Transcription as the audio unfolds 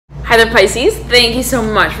Hi there, Pisces. Thank you so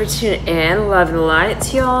much for tuning in. Love and light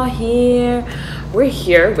to y'all here. We're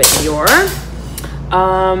here with your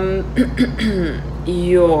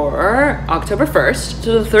your October 1st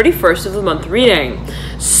to the 31st of the month reading.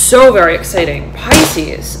 So very exciting.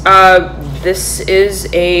 Pisces, this is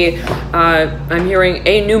I'm hearing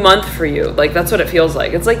a new month for you. Like, that's what it feels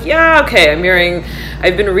like. It's like, yeah, okay,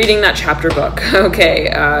 I've been reading that chapter book. Okay,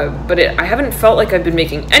 but I haven't felt like I've been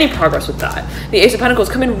making any progress with that. The Ace of Pentacles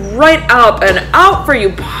coming right up and out for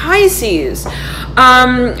you, Pisces.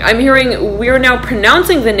 I'm hearing we're now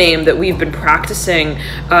pronouncing the name that we've been practicing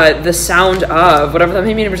the sound of, whatever that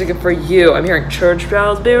may mean in particular for you. I'm hearing church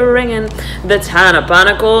bells be ringing, the Ten of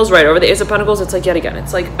Pentacles right over the Ace of Pentacles. It's like, yet again,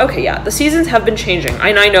 it's like, okay, yeah, the seasons have been changing,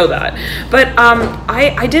 and I know that, but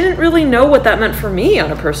I didn't really know what that meant for me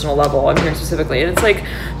on a personal level. I'm hearing specifically, and it's like,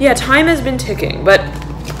 yeah, time has been ticking, but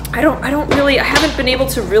I haven't been able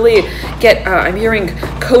to really get, I'm hearing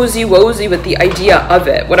cozy-wozy with the idea of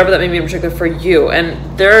it, whatever that may be in particular for you.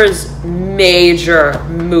 And there's major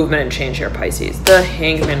movement and change here, Pisces. The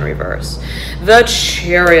Hangman reverse, the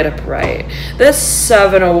Chariot upright, the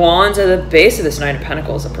Seven of Wands at the base of this Knight of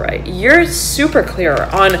Pentacles upright. You're super clear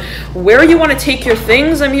on where you want to take your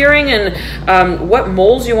things, I'm hearing, and what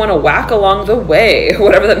moles you want to whack along the way,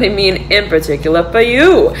 whatever that may mean in particular for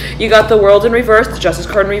you. You got the World in reverse, the Justice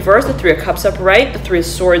card in reverse, the Three of Cups upright, the Three of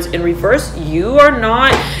Swords in reverse. You are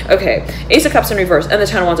not okay. Ace of Cups in reverse and the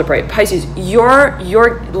Ten of Wands upright. Pisces, you're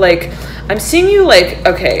like, I'm seeing you like,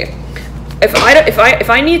 okay, if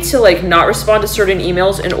I need to like not respond to certain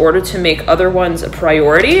emails in order to make other ones a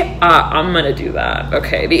priority, I'm gonna do that.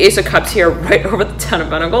 Okay, the Ace of Cups here right over the Ten of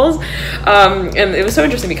Pentacles, and it was so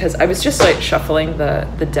interesting because I was just like shuffling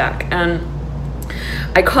the deck and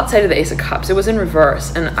I caught sight of the Ace of Cups. It was in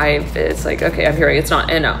reverse, and it's like, okay, I'm hearing it's not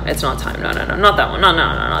time. No, not that one. No,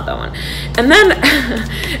 not that one. And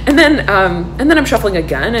then I'm shuffling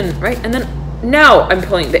again, and then now I'm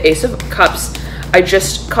pulling the Ace of Cups. I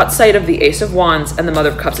just caught sight of the Ace of Wands and the Mother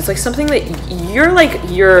of Cups. It's like something that you're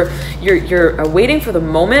waiting for the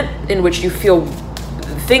moment in which you feel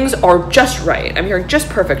things are just right. I'm hearing just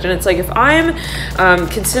perfect. And it's like, if I'm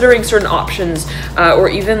considering certain options, or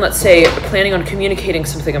even, let's say, planning on communicating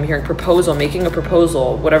something, I'm hearing proposal, making a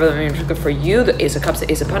proposal, whatever that means for you, the Ace of Cups, the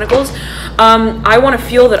Ace of Pentacles, I want to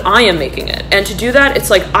feel that I am making it. And to do that, it's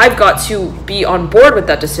like, I've got to be on board with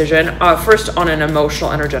that decision, first on an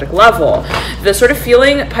emotional, energetic level. The sort of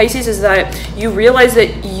feeling, Pisces, is that you realize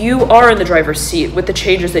that you are in the driver's seat with the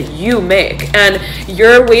changes that you make. And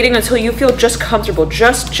you're waiting until you feel just comfortable,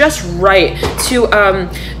 just right to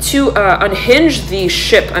unhinge the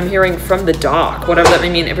ship, I'm hearing, from the dock, whatever that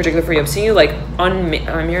may mean in particular for you. I'm seeing you like I'm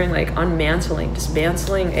hearing like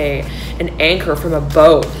dismantling an anchor from a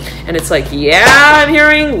boat, and it's like, yeah, I'm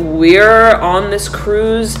hearing we're on this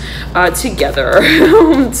cruise together.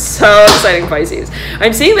 So exciting, Pisces.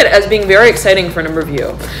 I'm seeing that as being very exciting for a number of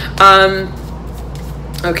you.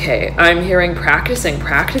 Okay, I'm hearing practicing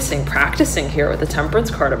here with the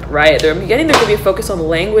Temperance card upright. There could be a focus on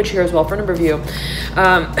language here as well for a number of you.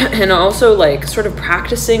 And also like sort of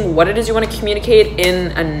practicing what it is you want to communicate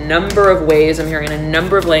in a number of ways. I'm hearing in a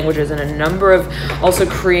number of languages and a number of also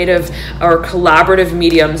creative or collaborative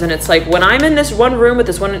mediums. And it's like, when I'm in this one room with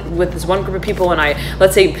this one group of people, and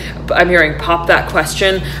let's say I'm hearing pop that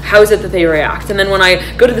question, how is it that they react? And then when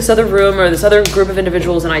I go to this other room or this other group of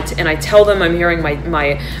individuals and I tell them, I'm hearing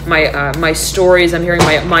my stories, I'm hearing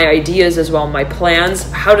my ideas as well, my plans,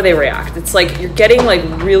 how do they react? It's like you're getting like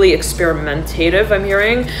really experimentative, I'm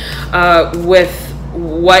hearing, with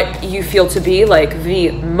what you feel to be like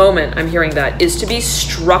the moment, I'm hearing, that is to be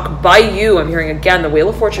struck by you. I'm hearing again the Wheel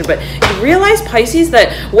of Fortune, but you realize, Pisces,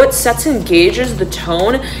 that what sets and gauges the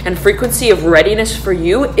tone and frequency of readiness for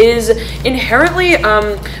you is inherently,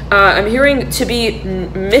 I'm hearing, to be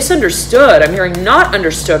misunderstood. I'm hearing not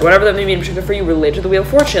understood, whatever that may mean in particular for you, related to the Wheel of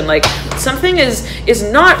Fortune. Like, something is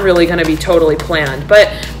not really going to be totally planned, but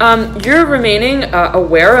you're remaining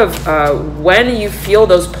aware of when you feel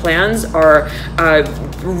those plans are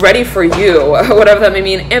ready for you, whatever that may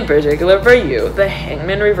mean in particular for you. The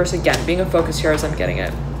Hangman reverse again being a focus here as I'm getting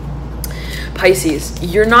it. Pisces,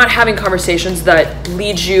 you're not having conversations that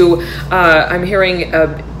lead you, I'm hearing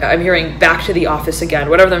back to the office again,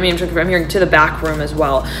 whatever that means. I'm hearing to the back room as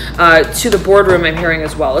well, to the boardroom, I'm hearing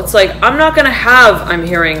as well. It's like, I'm not going to have, I'm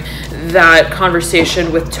hearing, that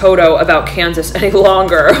conversation with Toto about Kansas any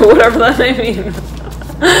longer, whatever that may mean.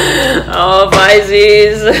 Oh,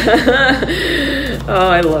 Pisces. Oh,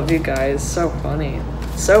 I love you guys. So funny.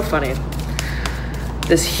 So funny.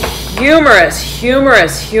 This humorous.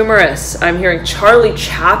 I'm hearing Charlie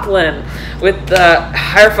Chaplin with the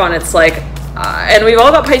Hierophant. It's like, and we've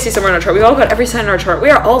all got Pisces somewhere in our chart. We've all got every sign in our chart. We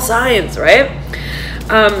are all signs, right?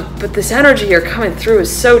 But this energy here coming through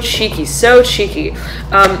is so cheeky,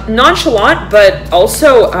 nonchalant, but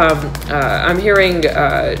also I'm hearing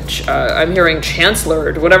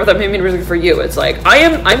chancellor, whatever that may mean for you. It's like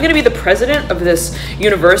I'm going to be the president of this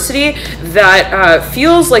university that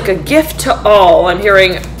feels like a gift to all. I'm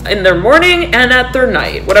hearing in their morning and at their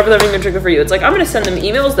night, whatever that may mean for you. It's like I'm going to send them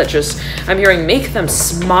emails that just I'm hearing make them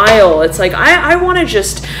smile. It's like I want to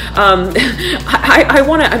just I'm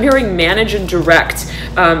hearing manage and direct.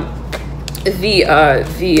 I'm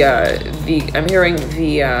hearing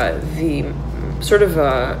the sort of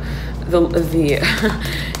the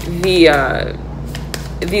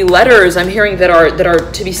letters I'm hearing that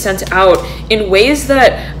are to be sent out in ways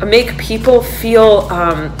that make people feel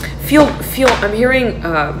I'm hearing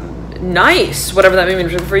nice, whatever that may mean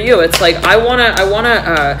for you. It's like I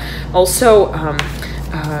wanna also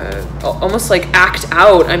almost like act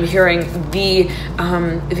out. I'm hearing the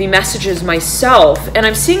messages myself, and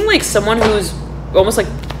I'm seeing like someone who's almost like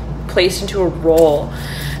placed into a role,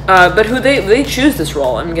 but who they choose this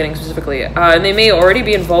role. I'm getting specifically, and they may already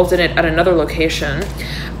be involved in it at another location.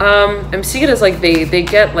 I'm seeing it as like they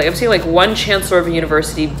get like I'm seeing like one chancellor of a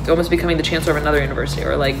university almost becoming the chancellor of another university,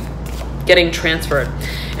 or like getting transferred.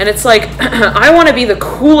 And it's like I want to be the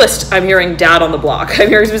coolest, I'm hearing dad on the block. I'm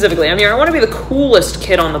hearing specifically. I want to be the coolest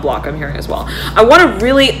kid on the block. I'm hearing as well. I want to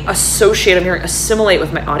really associate, I'm hearing assimilate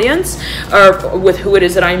with my audience, or with who it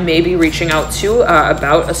is that I may be reaching out to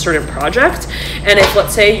about a certain project. And if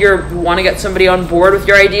let's say you want to get somebody on board with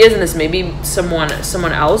your ideas, and this may be someone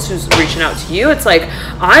else who's reaching out to you, it's like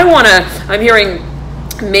I'm hearing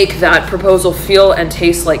make that proposal feel and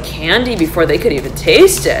taste like candy before they could even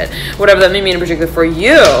taste it, whatever that may mean in particular for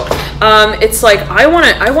you. It's like I want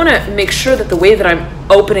to make sure that the way that I'm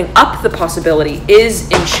opening up the possibility is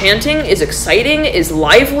enchanting, is exciting, is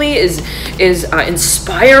lively, is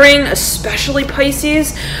inspiring, especially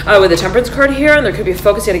Pisces with the Temperance card here. And there could be a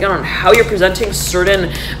focus yet again on how you're presenting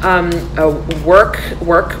certain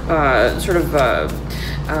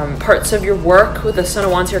parts of your work, with the Sun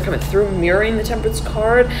of Wands here coming through, mirroring the Temperance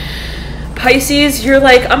card. Pisces, you're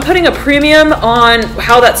like, I'm putting a premium on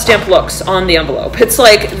how that stamp looks on the envelope. It's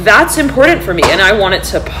like, that's important for me, and I want it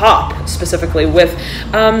to pop specifically with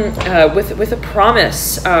a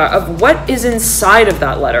promise of what is inside of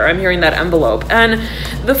that letter. I'm hearing that envelope. And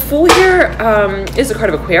the Fool here is a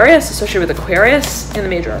card of Aquarius, associated with Aquarius in the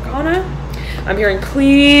Major Arcana. I'm hearing,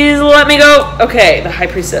 please let me go. Okay, the High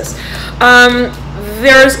Priestess.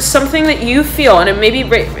 There's something that you feel, and it may be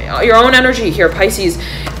your own energy here, Pisces.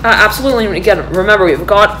 Absolutely. And again, remember, we've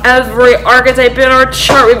got every archetype in our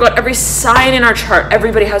chart. We've got every sign in our chart.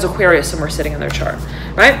 Everybody has Aquarius somewhere sitting in their chart,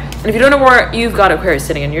 right? And if you don't know where you've got Aquarius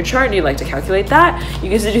sitting in your chart and you'd like to calculate that, you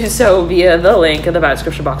can do so via the link in the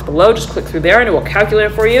description box below. Just click through there and it will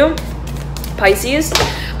calculate it for you. Pisces,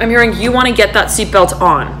 I'm hearing you want to get that seatbelt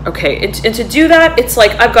on. Okay, and to do that, it's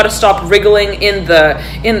like I've got to stop wriggling in the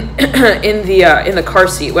car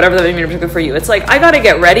seat, whatever that may mean for you. It's like I got to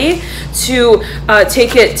get ready to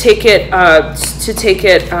take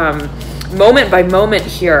it moment by moment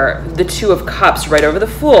here. The Two of Cups right over the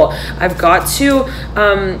Fool. I've got to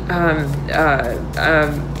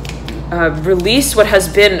release what has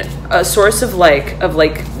been a source of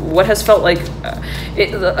what has felt like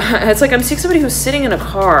it's like I'm seeing somebody who's sitting in a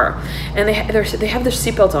car, and they have their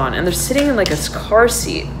seatbelt on, and they're sitting in like a car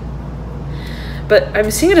seat. But I'm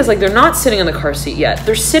seeing it as like they're not sitting in the car seat yet.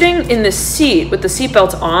 They're sitting in the seat with the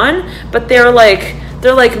seatbelt on, but they're like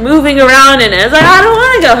moving around, and it's like, I don't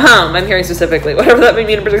want to go home. I'm hearing specifically, whatever that may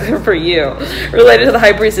mean in particular for you, related to the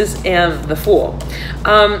High Priestess and the Fool.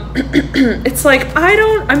 It's like, I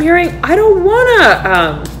don't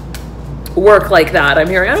want to work like that. I'm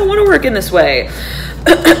hearing, I don't want to work in this way.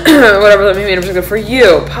 Whatever that may mean in particular for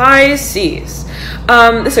you, Pisces.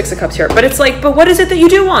 The Six of Cups here, but it's like, but what is it that you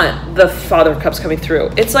do want? The Father of Cups coming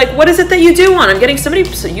through. It's like, what is it that you do want? I'm getting somebody,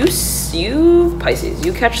 so you Pisces,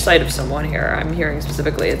 you catch sight of someone here. I'm hearing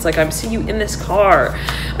specifically, it's like, I'm seeing you in this car.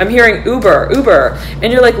 I'm hearing Uber,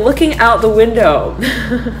 and you're like looking out the window.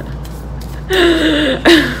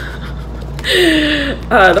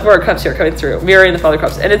 The Four of Cups here coming through, mirroring the Father of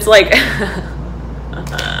Cups, and it's like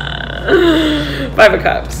Five of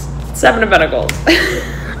Cups, Seven of Pentacles.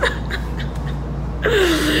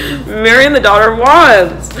 Marrying the Daughter of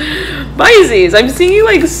Wands. Pisces, I'm seeing you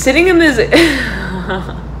like sitting in this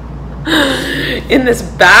in this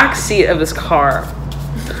back seat of this car.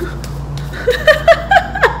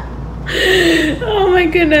 Oh my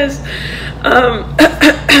goodness.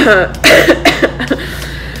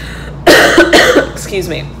 Excuse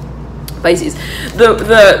me. Pisces.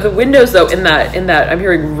 The windows though in that I'm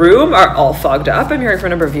hearing room are all fogged up. I'm hearing for a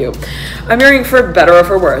number of you. I'm hearing for better or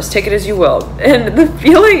for worse. Take it as you will. And the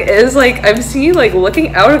feeling is like I'm seeing like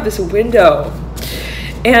looking out of this window,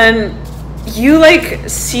 and you like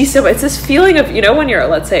see it's this feeling of, you know, when you're,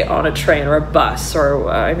 let's say, on a train or a bus or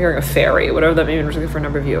I'm hearing a ferry, whatever that may be for a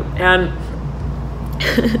number of you, and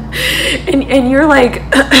and you're like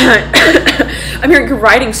I'm hearing you're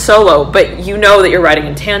riding solo, but you know that you're riding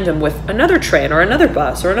in tandem with another train or another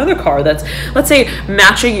bus or another car that's, let's say,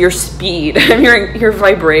 matching your speed. I'm hearing your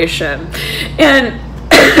vibration, and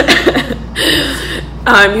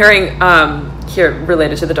I'm hearing here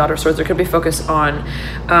related to the Daughter of Swords, there could be focus on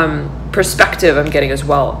perspective I'm getting as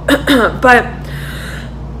well. But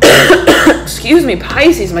excuse me,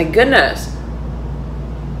 Pisces, my goodness.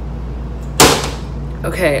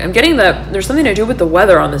 Okay, I'm getting that there's something to do with the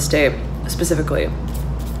weather on this day specifically.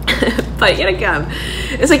 But yet again,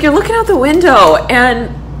 it's like you're looking out the window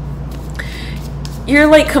and you're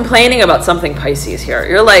like complaining about something, Pisces, here.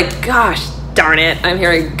 You're like, gosh darn it, I'm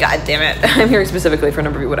hearing, god damn it. I'm hearing specifically for a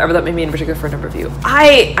number of you, whatever that may mean in particular for a number of you.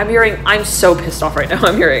 I'm hearing, I'm so pissed off right now.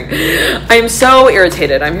 I'm so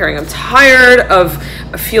irritated. I'm hearing, I'm tired of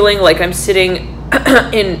feeling like I'm sitting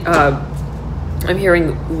in, I'm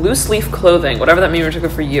hearing loose leaf clothing, whatever that means in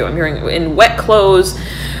particular for you. I'm hearing in wet clothes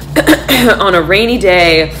on a rainy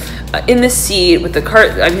day, in the seat with the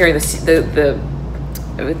cart. I'm hearing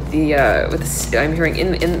I'm hearing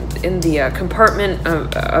in the compartment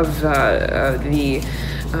of the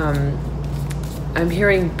I'm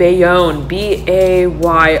hearing Bayonne,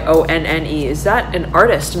 Bayonne. Is that an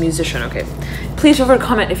artist, musician? Okay. Please feel free to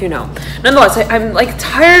comment if you know. Nonetheless, I'm like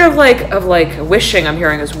tired of like wishing, I'm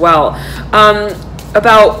hearing as well,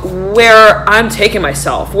 about where I'm taking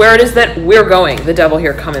myself, where it is that we're going, the devil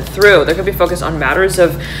here coming through. There could be focus on matters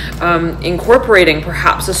of incorporating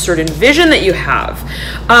perhaps a certain vision that you have.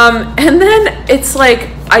 And then it's like,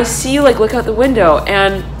 I see you like look out the window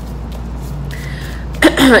and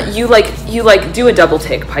you do a double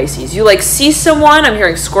take, Pisces. You like see someone, I'm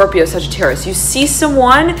hearing Scorpio, Sagittarius. You see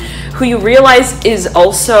someone who you realize is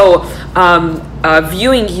also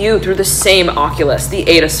viewing you through the same oculus, the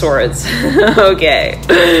Eight of Swords. Okay.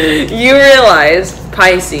 You realize,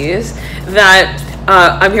 Pisces, that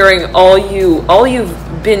I'm hearing all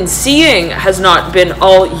you've been seeing has not been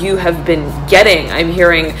all you have been getting. I'm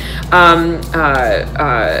hearing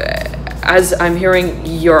as I'm hearing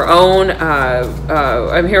your own,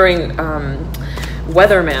 I'm hearing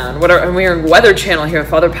Weatherman, whatever. I'm hearing Weather Channel here,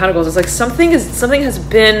 Father of Pentacles. It's like something has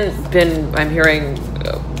been. I'm hearing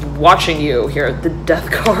watching you here, the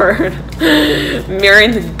Death card,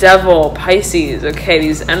 mirroring the Devil, Pisces. Okay,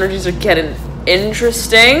 these energies are getting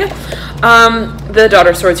interesting. The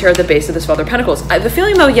Daughter of Swords here at the base of this Father of Pentacles. The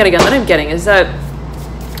feeling though, yet again, that I'm getting is that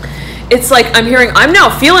it's like I'm hearing, I'm now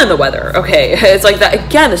feeling the weather. Okay, it's like that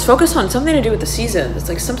again. This focus on something to do with the season. It's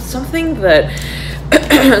like something that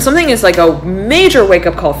something is like a major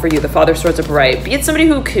wake-up call for you, the Father of Swords upright. Be it somebody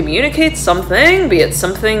who communicates something, be it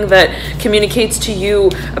something that communicates to you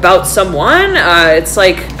about someone. It's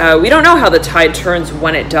like we don't know how the tide turns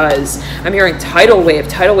when it does. I'm hearing tidal wave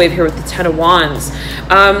here with the Ten of Wands.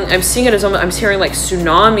 I'm seeing it as I'm hearing like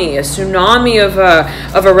tsunami, a tsunami of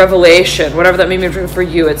a revelation, whatever that may mean for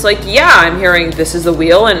you. It's like, yeah, I'm hearing this is the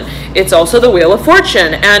wheel, and it's also the Wheel of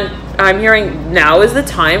Fortune, and I'm hearing now is the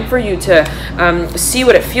time for you to see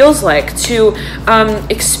what it feels like to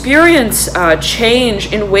experience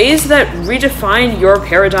change in ways that redefine your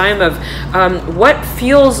paradigm of what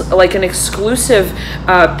feels like an exclusive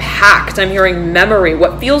pact. I'm hearing memory,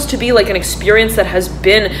 what feels to be like an experience that has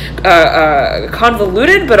been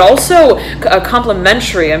convoluted but also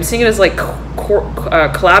complementary. I'm seeing it as like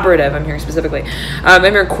collaborative. I'm hearing specifically. I'm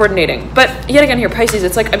hearing coordinating. But yet again here, Pisces,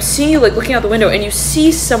 it's like I'm seeing you like looking out the window and you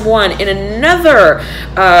see someone in another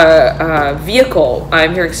vehicle,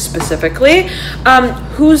 I'm hearing specifically,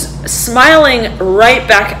 who's smiling right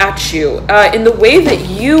back at you in the way that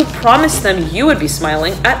you promised them you would be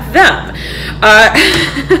smiling at them.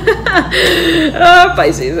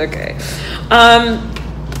 Pisces, okay.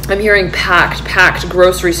 I'm hearing packed,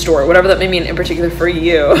 grocery store, whatever that may mean in particular for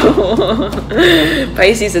you.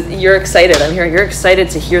 Pisces, you're excited. I'm hearing you're excited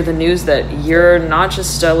to hear the news that you're not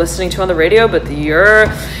just listening to on the radio, but you're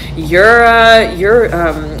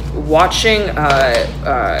watching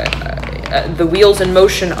the wheels in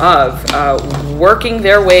motion of working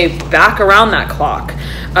their way back around that clock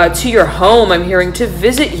to your home. I'm hearing to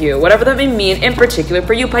visit you, whatever that may mean in particular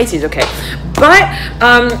for you, Pisces. Okay, but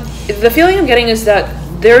the feeling I'm getting is that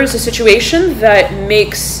there is a situation that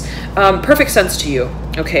makes perfect sense to you.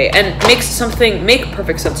 okay, and make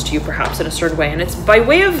perfect sense to you perhaps in a certain way. And it's by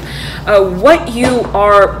way of what you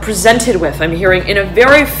are presented with, I'm hearing, in a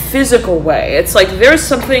very physical way. It's like there's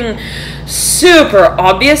something super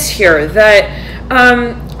obvious here that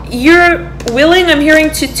you're willing, I'm hearing,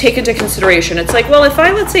 to take into consideration. It's like, well, if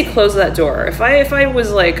I, let's say, close that door, if I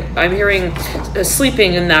was like, I'm hearing,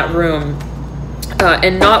 sleeping in that room,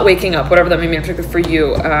 and not waking up, whatever that may mean for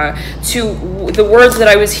you, to the words that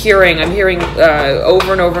I was hearing, I'm hearing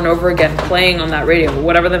over and over and over again playing on that radio,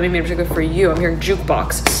 whatever that may mean for you. I'm hearing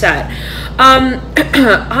jukebox set. I'm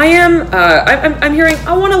hearing,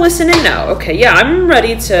 I want to listen in now. Okay, yeah, I'm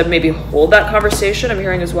ready to maybe hold that conversation. I'm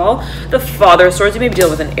hearing as well. The Father of Swords, you maybe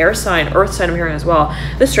deal with an air sign, earth sign, I'm hearing as well.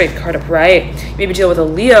 The Strength card upright, you maybe deal with a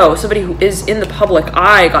Leo, somebody who is in the public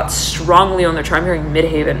eye, got strongly on their chart. I'm hearing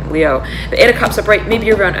Midhaven, Leo. The Eight of Cups upright, maybe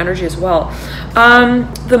you're around energy as well.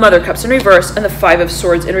 The Mother of Cups in reverse, and the Five of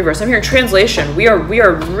Swords in reverse. I'm hearing translation. We are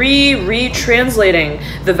retranslating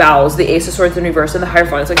the vows, the Ace of Swords in reverse, and the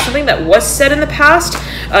Hierophant. It's like something that was said in the past,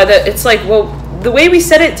 that it's like, well, the way we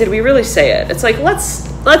said it, did we really say it? It's like,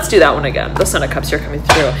 let's do that one again. The Son of Cups here coming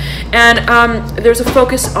through. And there's a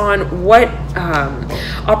focus on what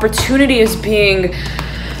opportunity is being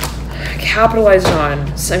capitalized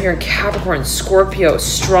on. So I'm hearing Capricorn, Scorpio,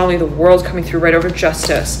 strongly, the world coming through right over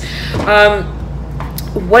Justice.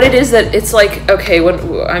 What it is that it's like, okay, when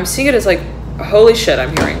I'm seeing it as like, holy shit,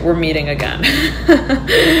 I'm hearing, we're meeting again.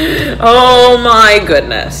 Oh my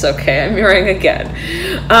goodness. Okay, I'm hearing again.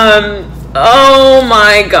 Oh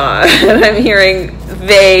my God. I'm hearing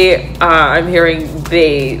they are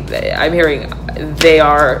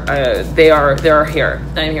here.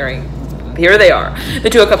 I'm hearing, here they are. The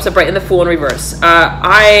Two of Cups upright and the Fool in reverse.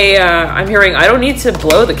 I'm hearing, I don't need to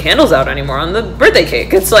blow the candles out anymore on the birthday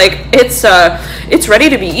cake. It's like, it's ready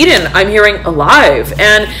to be eaten. I'm hearing alive.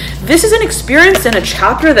 And this is an experience and a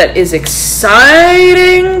chapter that is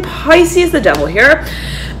exciting. Pisces, the Devil here.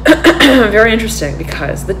 Very interesting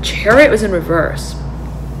because the Chariot was in reverse.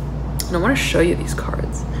 And I want to show you these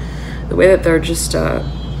cards. The way that they're just,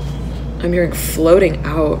 I'm hearing floating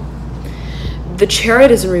out. The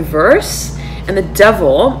Chariot is in reverse, and the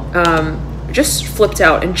Devil just flipped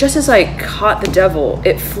out. And just as I caught the Devil,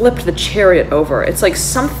 it flipped the Chariot over. It's like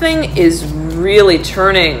something is really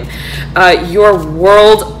turning your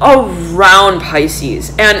world around,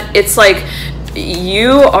 Pisces. And it's like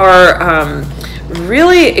you are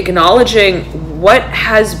really acknowledging what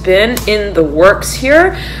has been in the works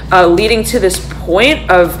here, leading to this point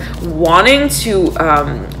of wanting to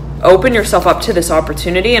open yourself up to this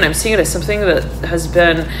opportunity. And I'm seeing it as something that has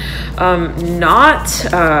been I'm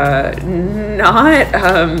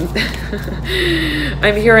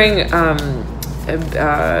hearing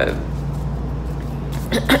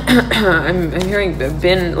I'm hearing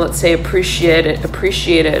been, let's say,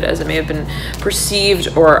 appreciated as it may have been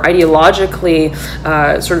perceived or ideologically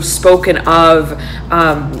sort of spoken of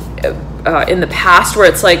in the past, where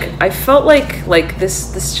it's like I felt like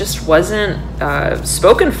this just wasn't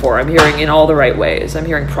spoken for. I'm hearing in all the right ways. I'm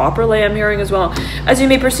hearing properly. I'm hearing as well as you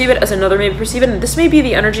may perceive it, as another may perceive it, and this may be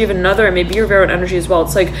the energy of another, and maybe your very own energy as well.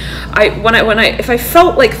 It's like if I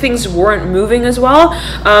felt like things weren't moving as well,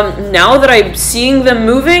 now that I'm seeing them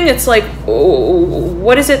moving, it's like,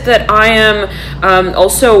 what is it that I am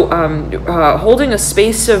also holding a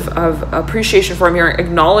space of appreciation for? I'm hearing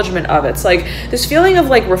acknowledgement of it. It's like this feeling of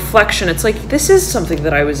like reflection. It's like, this is something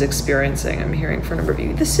that I was experiencing. I'm hearing for a number of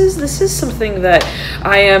you. This is something that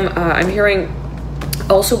I am. I'm hearing.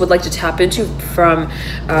 Also would like to tap into from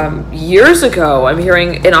years ago. I'm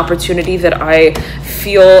hearing an opportunity that I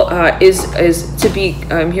feel is to be,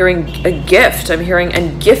 I'm hearing a gift. I'm hearing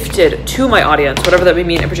and gifted to my audience, whatever that may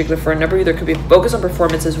mean in particular for a number of you. There could be a focus on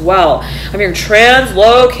performance as well. I'm hearing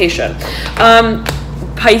translocation.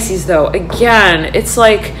 Pisces though, again, it's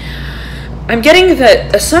like I'm getting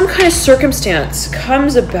that some kind of circumstance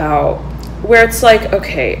comes about where it's like,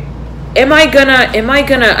 okay, am I gonna,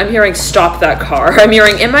 I'm hearing stop that car. I'm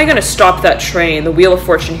hearing, am I gonna stop that train? The Wheel of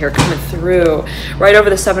Fortune here coming through, right over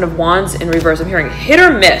the Seven of Wands in reverse. I'm hearing hit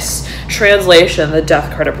or miss. Translation, the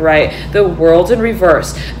Death card upright, the World in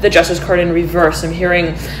reverse, the Justice card in reverse. I'm hearing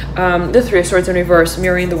the Three of Swords in reverse,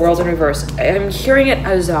 mirroring the World in reverse. I'm hearing it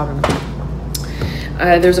as,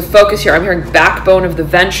 there's a focus here. I'm hearing backbone of the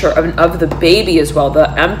venture, of the baby as well,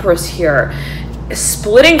 the Empress here.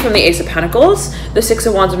 Splitting from the Ace of Pentacles, the Six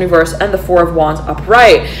of Wands in reverse, and the Four of Wands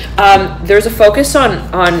upright. There's a focus on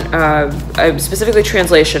specifically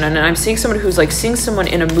translation, and I'm seeing someone who's like seeing someone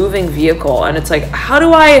in a moving vehicle, and it's like, how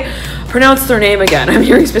do I pronounce their name again? I'm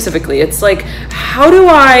hearing specifically, it's like, how do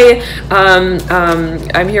I,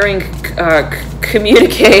 I'm hearing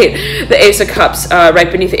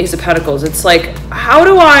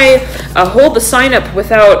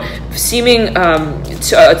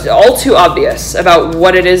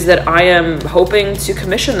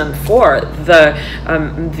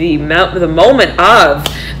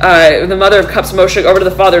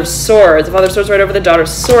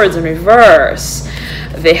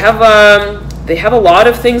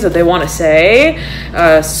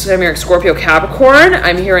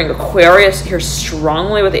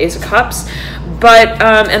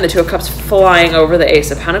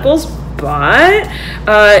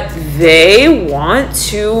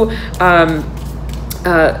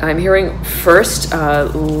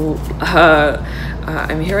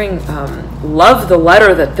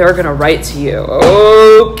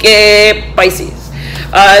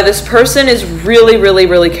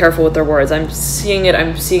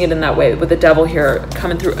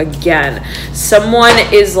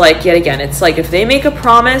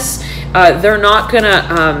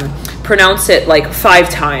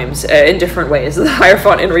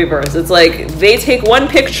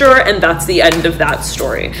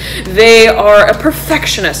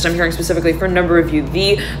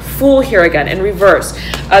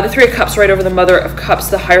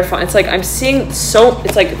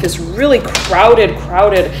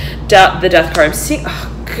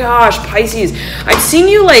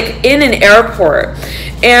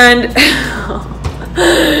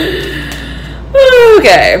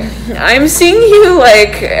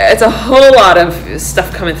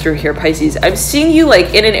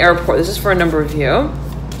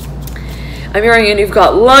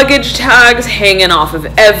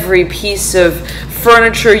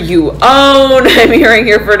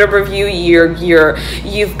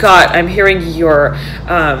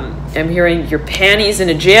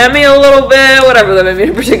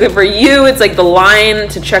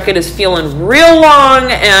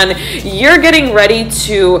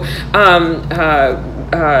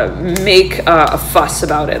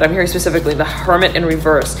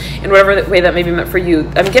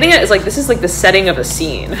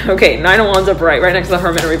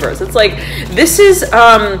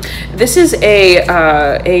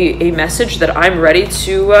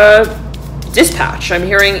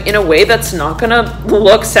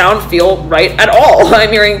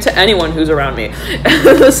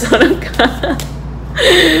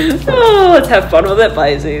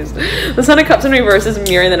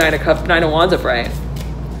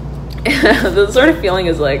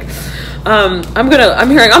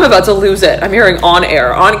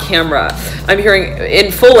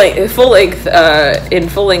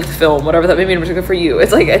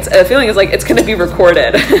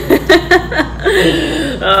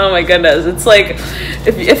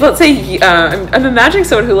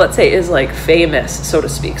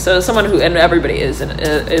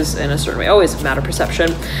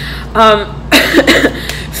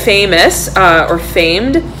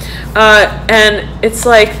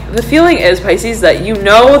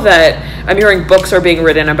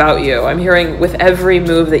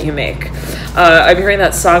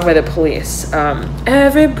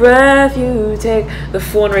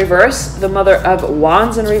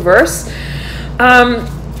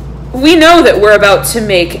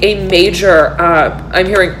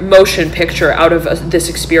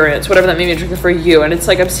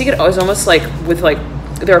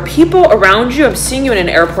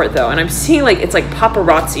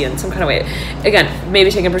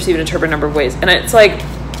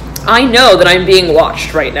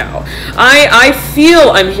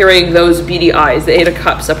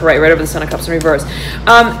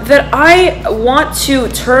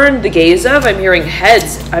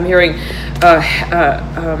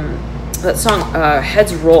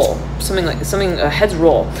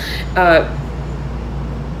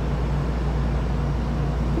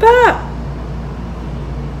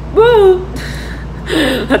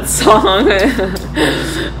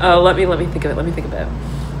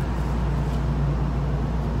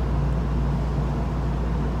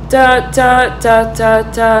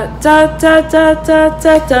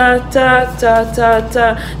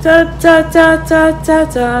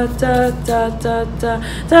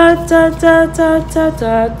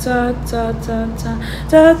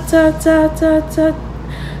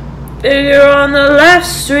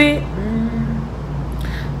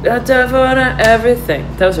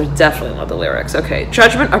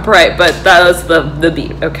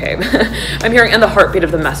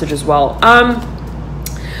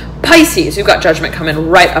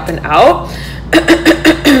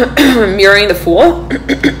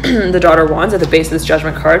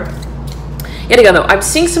Yet again, though, I'm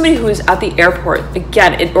seeing somebody who is at the airport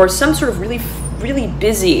again, or some sort of really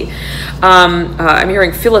busy. I'm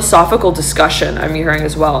hearing philosophical discussion. I'm hearing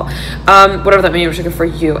as well, whatever that means for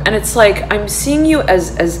you. And it's like I'm seeing you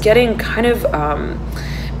as getting kind of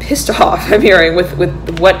pissed off. I'm hearing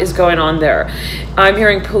with what is going on there. I'm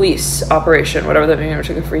hearing police operation, whatever that means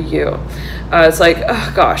for you. It's like,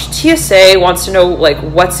 oh gosh, TSA wants to know like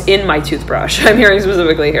what's in my toothbrush. I'm hearing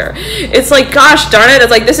specifically here. It's like, gosh darn it,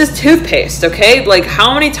 it's like, this is toothpaste, okay? Like,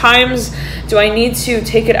 how many times do I need to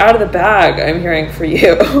take it out of the bag? I'm hearing for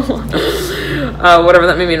you. Whatever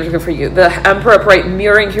that may mean for you. The Emperor upright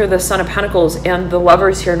mirroring here the Son of Pentacles and the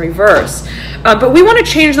Lovers here in reverse. But we want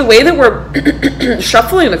to change the way that we're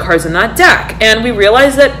shuffling the cards in that deck, and we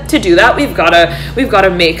realize that to do that we've got to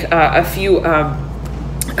make a few.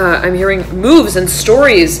 I'm hearing moves and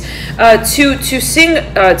stories to sing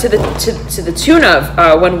to the tune of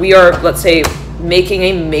when we are, let's say, making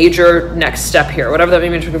a major next step here, whatever that may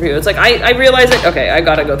mean for you. It's like I realize that, okay, I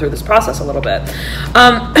got to go through this process a little bit.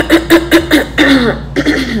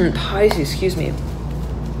 Pisces, excuse me.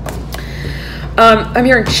 I'm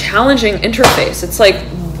hearing challenging interface. It's like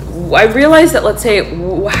I realize that, let's say,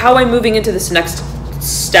 how I'm moving into this next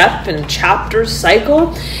step and chapter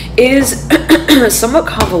cycle is somewhat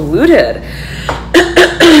convoluted,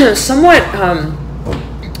 somewhat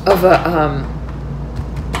of a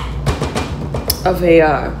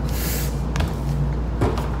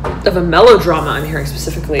melodrama. I'm hearing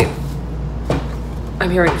specifically. I'm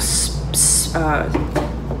hearing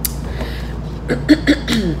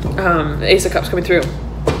Ace of Cups coming through.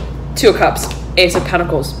 Two of Cups, Ace of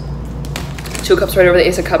Pentacles. Two of Cups right over the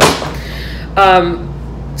Ace of Cups.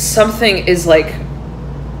 Something is like,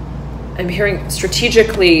 I'm hearing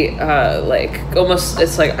strategically, like almost,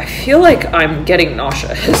 it's like, I feel like I'm getting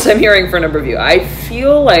nauseous. I'm hearing for a number of you. I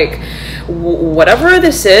feel like whatever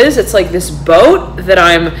this is, it's like this boat that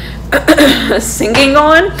I'm singing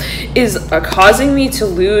on is causing me to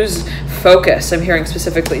lose focus. I'm hearing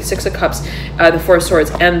specifically Six of Cups, the Four of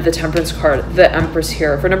Swords, and the Temperance card, the Empress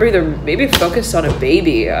here. For a number of you, they're maybe focused on a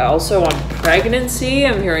baby, also on pregnancy.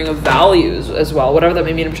 I'm hearing of values as well, whatever that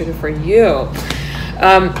may mean in particular for you.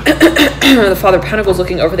 The Father of Pentacles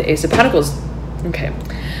looking over the Ace of Pentacles. Okay.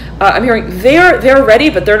 I'm hearing they're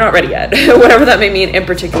ready, but they're not ready yet. Whatever that may mean in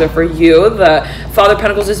particular for you. The Father of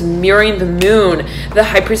Pentacles is mirroring the moon. The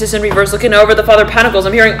High Priestess in reverse looking over the Father of Pentacles.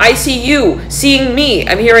 I'm hearing I see you, seeing me.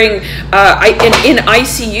 I'm hearing in I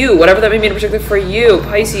see you, whatever that may mean in particular for you,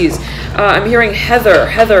 Pisces. I'm hearing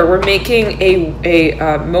Heather, we're making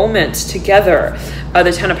a moment together.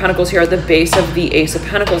 The Ten of Pentacles here at the base of the Ace of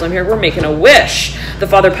Pentacles. I'm hearing we're making a wish. The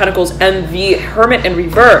Father of Pentacles and the Hermit in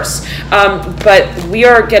reverse. But we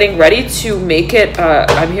are getting ready to make it.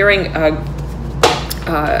 I'm hearing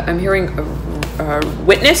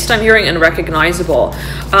witnessed. I'm hearing unrecognizable.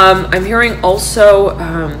 I'm hearing also.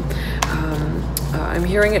 I'm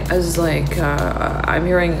hearing it as like. I'm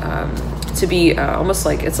hearing to be almost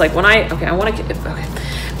like it's like when I want to get okay.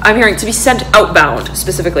 I'm hearing to be sent outbound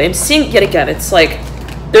specifically. I'm seeing yet again, it's like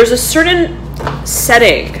there's a certain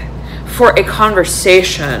setting for a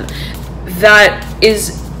conversation that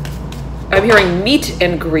is, I'm hearing meet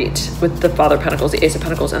and greet with the Father of Pentacles, the Ace of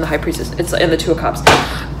Pentacles, and the High Priestess. It's and the Two of Cups.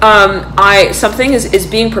 Something is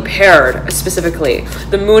being prepared specifically.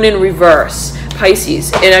 The Moon in reverse,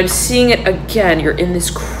 Pisces, and I'm seeing it again. You're in this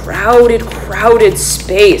crowded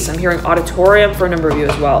space. I'm hearing auditorium for a number of you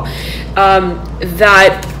as well.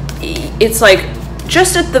 That it's like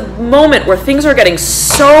just at the moment where things are getting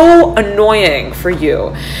so annoying for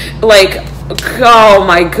you, like, oh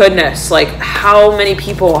my goodness, like how many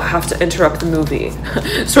people have to interrupt the movie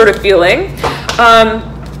sort of feeling.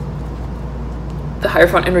 The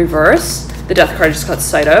Hierophant in reverse, the Death card just got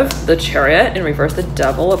sight of, the Chariot in reverse, the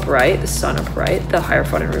Devil upright, the Sun upright, the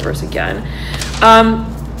Hierophant in reverse again.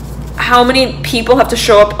 How many people have to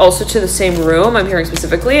show up also to the same room? I'm hearing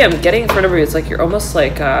specifically. I'm getting in front of you. It's like you're almost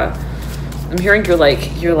like I'm hearing you're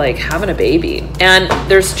like having a baby, and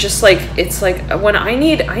there's just like it's like when I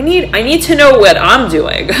need to know what I'm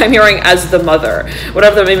doing. I'm hearing as the mother,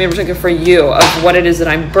 whatever that may be in particular for you, of what it is that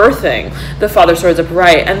I'm birthing. The Father swords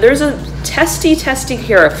upright, and there's a testy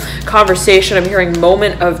here conversation. I'm hearing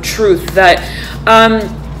moment of truth that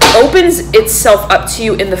opens itself up to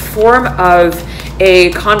you in the form of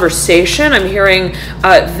a conversation. I'm hearing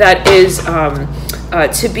that is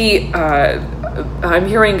to be I'm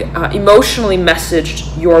hearing emotionally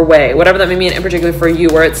messaged your way, whatever that may mean in particular for you,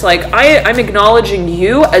 where it's like, I'm acknowledging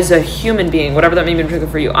you as a human being, whatever that may mean in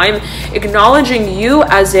particular for you. I'm acknowledging you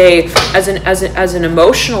as an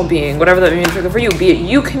emotional being, whatever that may mean in particular for you, be it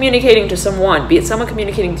you communicating to someone, be it someone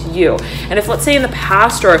communicating to you. And if, let's say in the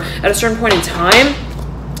past or at a certain point in time,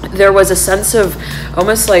 there was a sense of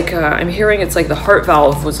almost like, I'm hearing it's like the heart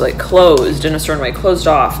valve was like closed in a certain way, closed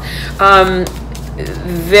off.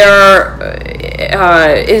 There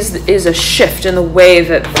is a shift in the way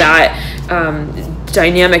that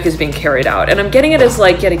dynamic is being carried out. And I'm getting it as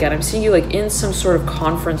like, yet again, I'm seeing you like in some sort of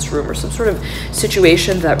conference room or some sort of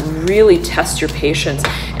situation that really tests your patience.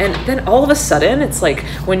 And then all of a sudden, it's like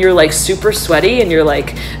when you're like super sweaty and you're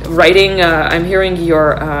like writing, I'm hearing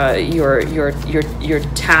your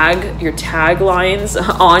tag lines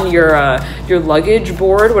on your luggage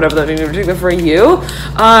board, whatever that may be particular for you.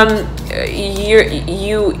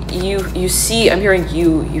 You see, I'm hearing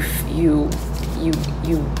you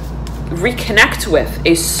reconnect with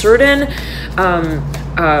a certain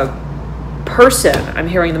person. I'm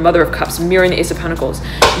hearing the Mother of Cups mirroring the Ace of Pentacles.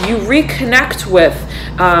 You reconnect with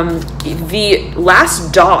the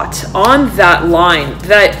last dot on that line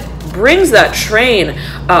that brings that train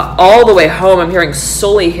all the way home. I'm hearing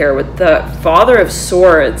Sully here with the Father of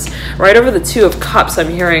Swords right over the Two of Cups. I'm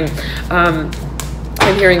hearing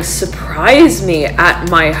surprise me at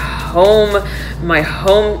my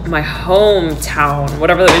hometown,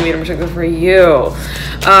 whatever that may mean in particular for you.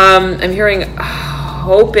 I'm hearing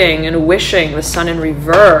hoping and wishing the Sun in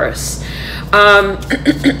reverse.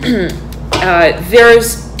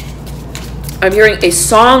 I'm hearing a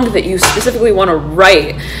song that you specifically want to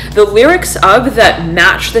write, the lyrics of that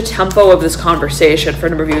match the tempo of this conversation. For a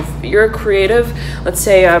number of you, if you're a creative, let's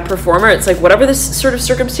say a performer, it's like whatever this sort of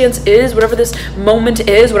circumstance is, whatever this moment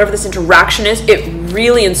is, whatever this interaction is, it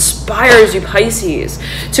really inspires you, Pisces,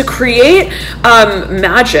 to create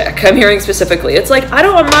magic. I'm hearing specifically. It's like,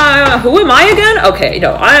 who am I again? Okay,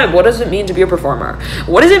 no, what does it mean to be a performer?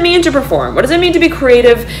 What does it mean to perform? What does it mean to be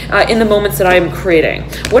creative in the moments that I'm creating?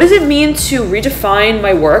 What does it mean to redefine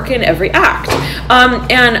my work in every act?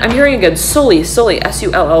 And I'm hearing again, Sully,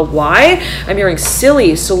 S-U-L-L-Y. I'm hearing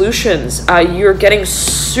silly solutions. You're getting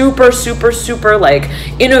super like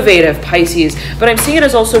innovative, Pisces, but I'm seeing it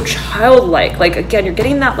as also childlike. Like, again, you're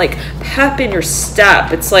getting that like pep in your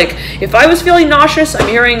step. It's like, if I was feeling nauseous, I'm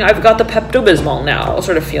hearing I've got the Pepto-Bismol now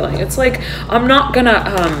sort of feeling. It's like, I'm not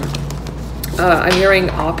gonna I'm hearing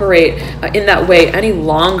operate in that way any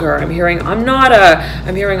longer. I'm hearing I'm not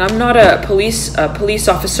a police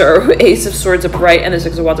officer. Ace of Swords upright and the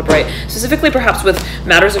Six of Wands upright. Specifically, perhaps with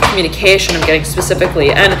matters of communication. I'm getting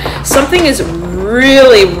specifically, and something is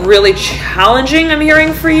really challenging. I'm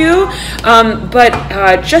hearing for you,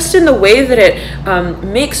 but just in the way that it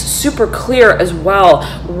makes super clear as well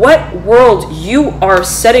what world you are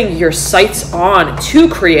setting your sights on to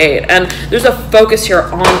create. And there's a focus here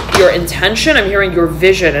on your intention. I'm hearing your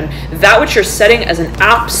vision and that which you're setting as an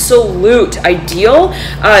absolute ideal.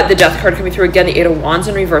 The Death card coming through again, the Eight of Wands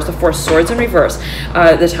in reverse, the Four of Swords in reverse,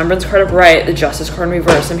 the Temperance card upright, the Justice card in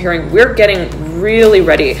reverse. I'm hearing we're getting really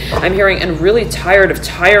ready. I'm hearing and really tired of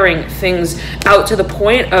tiring things out to the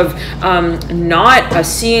point of not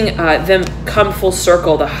seeing them come full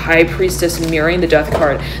circle. The High Priestess mirroring the Death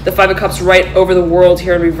card, the Five of Cups right over the world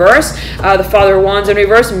here in reverse, the Father of Wands in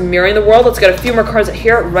reverse mirroring the world. Let's get a few more cards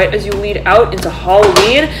here right as you lead out into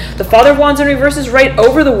Halloween. The Father of Wands in reverse is right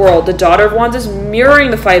over the world. The Daughter of Wands is mirroring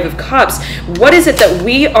the Five of Cups. What is it that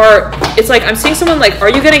we are? It's like I'm seeing someone like, are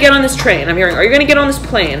you going to get on this train? I'm hearing, are you going to get on this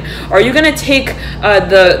plane? Are you going to take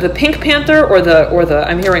the Pink Panther or the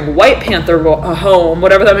I'm hearing White Panther home,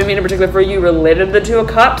 whatever that may mean in particular for you, related to the Two of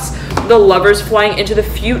Cups. The Lovers flying into the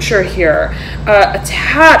future here,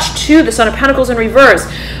 attached to the Son of Pentacles in reverse.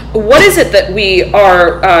 What is it that we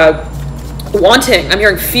are wanting? I'm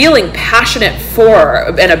hearing feeling passionate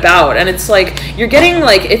for and about, and it's like you're getting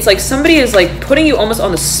like, it's like somebody is like putting you almost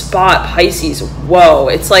on the spot, Pisces. Whoa,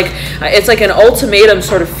 it's like an ultimatum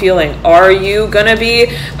sort of feeling. Are you gonna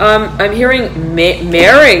be I'm hearing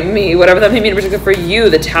marrying me, whatever that may mean in particular for you.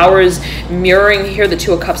 The Tower is mirroring here the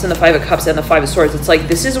Two of Cups and the Five of Cups and the Five of Swords. It's like,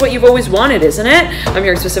 this is what you've always wanted, isn't it? I'm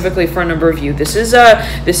hearing specifically for a number of you, this is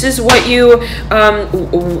what you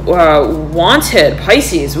wanted,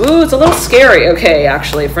 Pisces. Ooh, it's a little scary. Okay,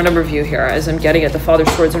 actually, for a number of you here, as I'm getting at the Father of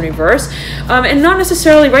Swords in reverse, and not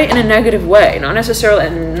necessarily right in a negative way, not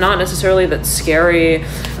necessarily that's scary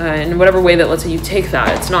in whatever way that, let's say, you take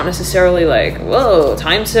that. It's not necessarily like, whoa,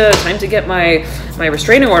 time to get my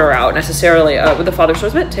restraining order out necessarily with the Father of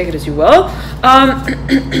Swords, but take it as you will.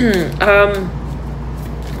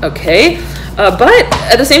 Okay, but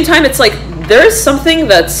at the same time, it's like there is something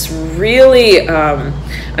that's really,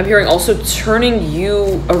 I'm hearing also turning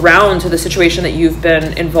you around to the situation that you've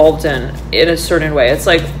been involved in a certain way. It's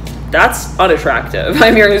like, that's unattractive.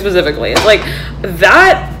 I'm hearing specifically. It's like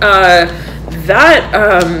that,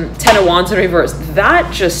 Ten of Wands in reverse,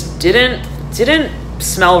 that just didn't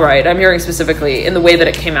smell right. I'm hearing specifically in the way that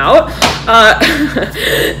it came out.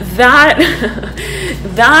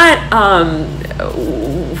 That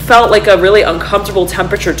felt like a really uncomfortable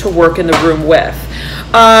temperature to work in the room with.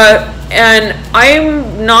 And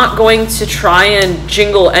I'm not going to try and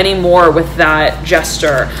jingle anymore with that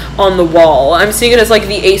gesture on the wall. I'm seeing it as like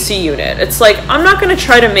the AC unit. It's like, I'm not going to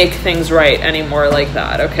try to make things right anymore like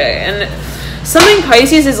that, okay? And something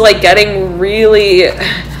Pisces is like getting really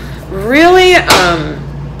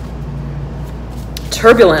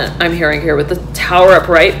turbulent, I'm hearing here, with the Tower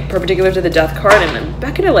upright perpendicular to the Death card, and I'm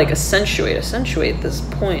back to like accentuate this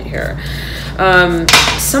point here.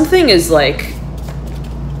 Something is like,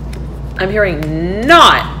 I'm hearing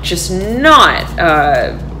not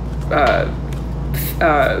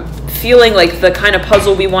feeling like the kind of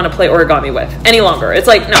puzzle we want to play origami with any longer. It's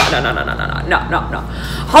like, no.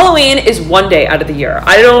 Halloween is one day out of the year.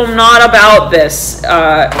 I'm not about this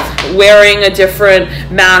wearing a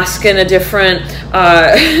different mask and a different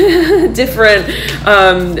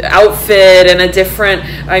outfit and a different,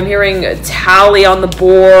 I'm hearing a tally on the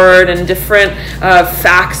board and different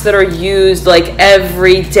facts that are used like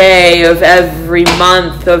every day of every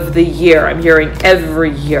month of the year. I'm hearing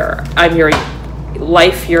every year. I'm hearing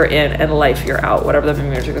life year in and life year out, whatever that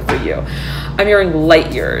means for you. I'm hearing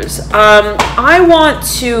light years. I want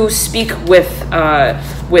to speak with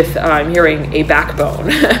I'm hearing a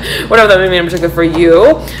backbone, whatever that means in particular for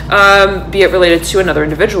you, be it related to another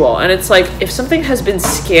individual. And it's like, if something has been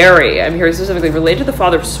scary, I'm hearing specifically related to the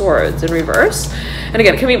Father of Swords in reverse. And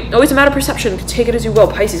again, it can be always a matter of perception. Take it as you will.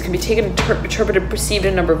 Pisces can be taken, interpreted, perceived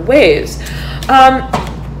in a number of ways.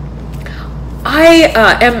 I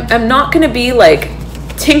am not going to be like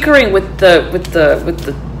tinkering with the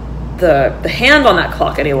hand on that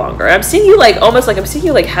clock any longer. I'm seeing you like almost like I'm seeing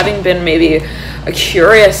you like having been maybe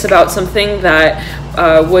curious about something that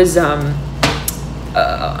was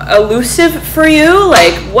elusive for you.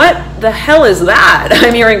 Like, what the hell is that?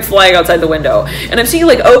 I'm hearing flying outside the window, and I'm seeing you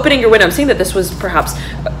like opening your window. I'm seeing that this was perhaps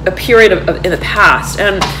a period of in the past,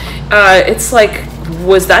 and it's like,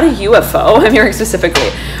 was that a UFO? I'm hearing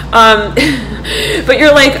specifically. But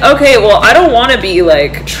you're like, okay, well, I don't want to be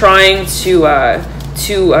like trying to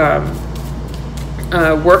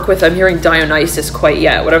work with, I'm hearing Dionysus quite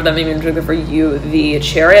yet, whatever that may mean for you. The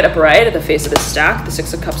Chariot upright at the face of the stack, the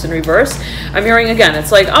Six of Cups in reverse. I'm hearing again,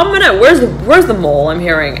 it's like, I'm gonna, where's the mole? I'm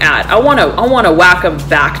hearing at. I wanna whack him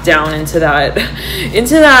back down into that.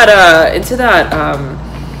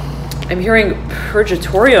 I'm hearing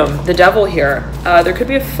Purgatorium, the devil here. There could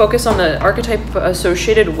be a focus on the archetype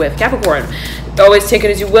associated with Capricorn. Always take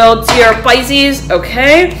it as you will, dear Pisces,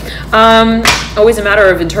 okay? Always a matter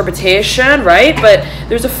of interpretation, right? But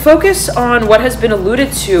there's a focus on what has been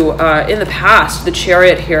alluded to in the past, the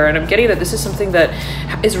Chariot here, and I'm getting that this is something that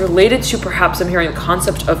is related to, perhaps I'm hearing the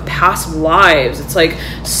concept of past lives. It's like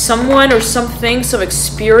someone or something, some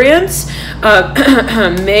experience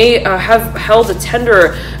may have held a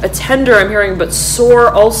tender, I'm hearing, but sore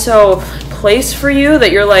also place for you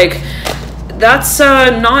that you're like, that's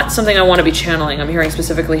not something I want to be channeling. I'm hearing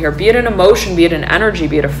specifically here, be it an emotion, be it an energy,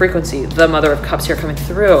 be it a frequency. The Mother of Cups here coming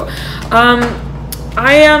through.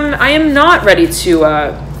 I am not ready to,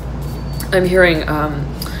 I'm hearing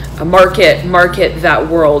market that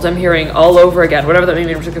world. I'm hearing all over again, whatever that may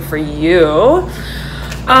mean in particular for you.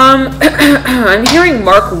 I'm hearing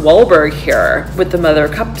Mark Wahlberg here with the Mother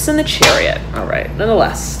of Cups and the Chariot. All right,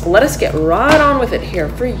 nonetheless, let us get right on with it here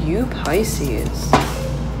for you, Pisces.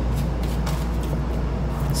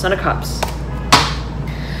 Son of Cups.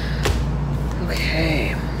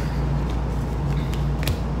 Okay.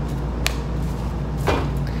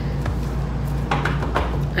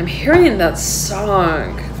 I'm hearing that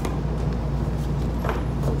song.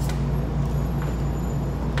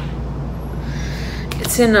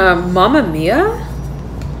 It's in Mamma Mia?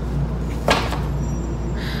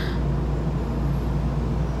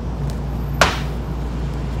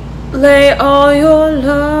 Lay all your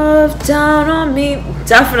love down on me.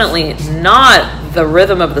 Definitely not the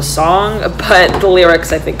rhythm of the song, but the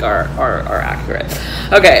lyrics I think are accurate.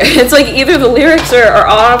 Okay, it's like either the lyrics are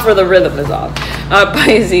off or the rhythm is off.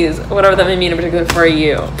 Pisces, whatever that may mean in particular for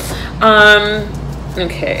you.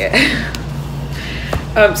 Okay.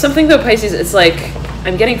 Something though, Pisces, it's like,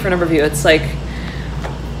 I'm getting for a number of you, it's like,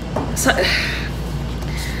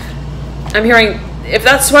 I'm hearing if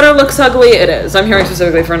that sweater looks ugly, it is. I'm hearing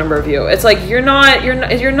specifically for a number of you. It's like you're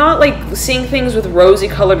not like seeing things with rosy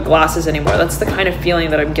colored glasses anymore. That's the kind of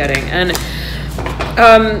feeling that I'm getting. And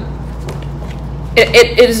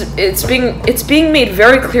it's being made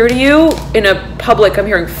very clear to you in a public, I'm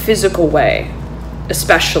hearing, physical way,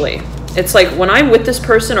 especially. It's like when I'm with this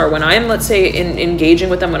person, or when I'm, let's say, engaging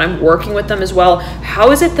with them, when I'm working with them as well,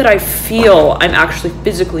 how is it that I feel I'm actually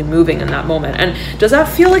physically moving in that moment? And does that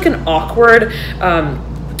feel like an awkward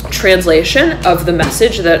translation of the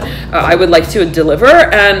message that I would like to deliver?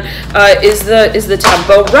 And is the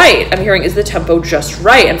tempo right? I'm hearing, is the tempo just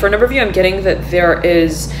right? And for a number of you, I'm getting that there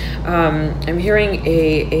is I'm hearing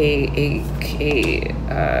a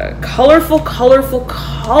colorful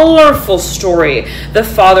story. The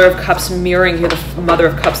Father of Cups mirroring here the Mother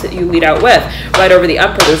of Cups that you lead out with, right over the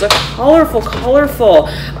Emperor. There's a colorful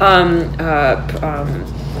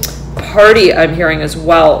party I'm hearing as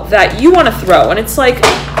well that you want to throw. And it's like,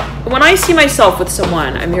 when I see myself with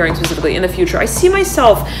someone, I'm hearing specifically in the future, I see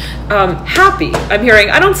myself happy. I'm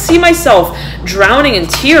hearing, I don't see myself drowning in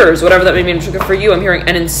tears, whatever that may mean for you, I'm hearing,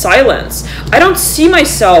 and in silence. I don't see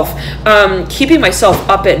myself keeping myself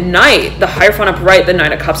up at night, the Hierophant upright, the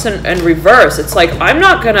Nine of Cups in reverse. It's like, I'm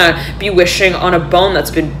not gonna be wishing on a bone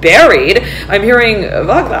that's been buried. I'm hearing,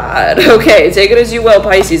 fuck that. Okay, take it as you will,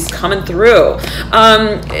 Pisces, coming through.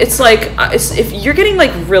 It's like, if you're getting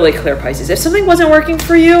like really clear, Pisces, if something wasn't working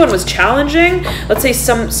for you and was challenging, let's say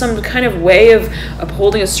some kind of way of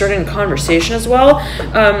upholding a certain conversation as well,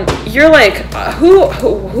 you're like,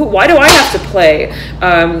 why do I have to play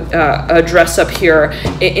a dress up here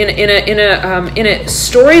in a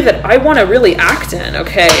story that I want to really act in?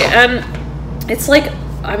 Okay, and it's like,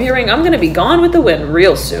 I'm hearing, I'm going to be gone with the wind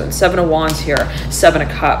real soon. Seven of Wands here, Seven of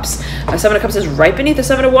Cups. Seven of Cups is right beneath the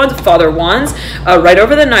Seven of Wands, Father of Wands, right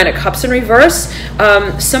over the Nine of Cups in reverse.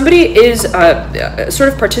 Somebody is sort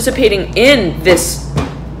of participating in this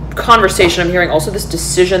conversation. I'm hearing also this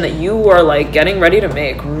decision that you are like getting ready to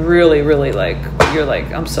make. Really, really, like, you're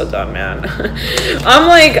like, I'm so done, man.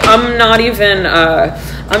 I'm not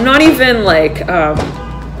even like,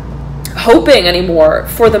 hoping anymore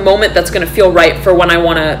for the moment that's going to feel right for when I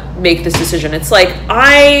want to make this decision. It's like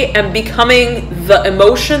I am becoming the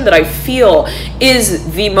emotion that I feel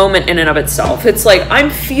is the moment in and of itself. It's like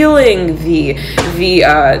I'm feeling the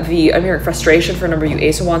I'm hearing frustration for a number of you.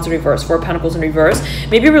 Ace of Wands in reverse, Four of Pentacles in reverse,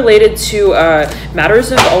 maybe related to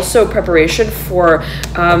matters of also preparation for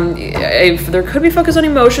if there could be focus on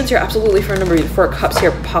emotions here, absolutely, for a number of you. Four of Cups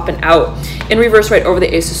here popping out in reverse right over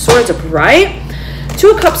the Ace of Swords upright, Two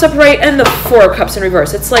of Cups upright, and the Four of Cups in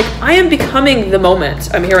reverse. It's like I am becoming the moment,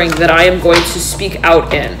 I'm hearing, that I am going to speak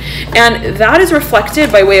out in. And that is reflected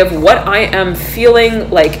by way of what I am feeling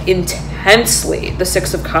like intensely, the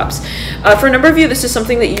Six of Cups. For a number of you, this is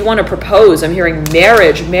something that you want to propose. I'm hearing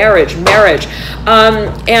marriage. And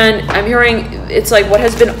I'm hearing it's like what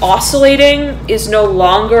has been oscillating is no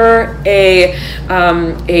longer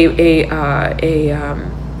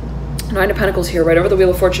Nine of Pentacles here, right over the Wheel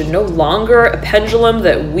of Fortune. No longer a pendulum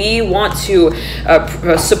that we want to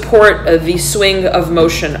support the swing of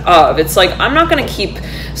motion of. It's like I'm not going to keep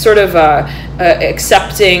sort of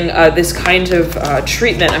accepting this kind of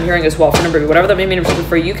treatment. I'm hearing as well for a number of you. Whatever that may mean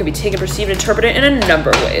for you can be taken, perceived, and interpreted in a number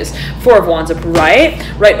of ways. Four of Wands upright,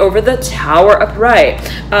 right over the Tower upright.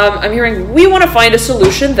 I'm hearing we want to find a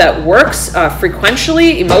solution that works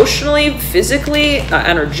frequentially, emotionally, physically,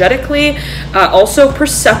 energetically, also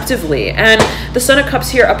perceptively. And the Sun of Cups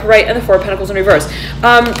here upright and the Four of Pentacles in reverse.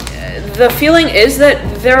 The feeling is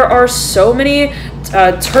that there are so many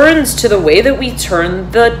turns to the way that we turn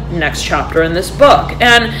the next chapter in this book,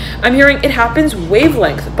 and I'm hearing it happens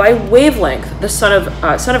wavelength by wavelength. The Son of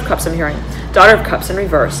Cups, I'm hearing Daughter of Cups in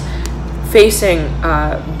reverse, facing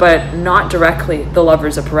but not directly the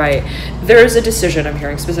Lovers upright. There is a decision, I'm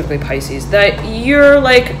hearing specifically, Pisces, that you're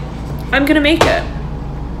like, I'm gonna make it,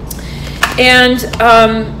 and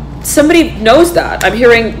somebody knows that. I'm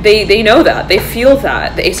hearing they know that, they feel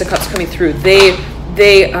that. The Ace of Cups coming through, they're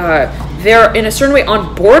in a certain way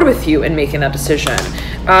on board with you in making that decision,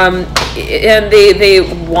 and they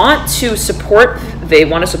want to support. They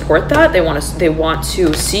want to support that. They want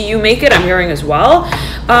to see you make it. I'm hearing as well.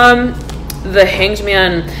 The Hanged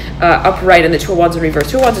Man upright and the Two of Wands in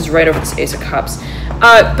reverse. Two of Wands is right over this Ace of Cups,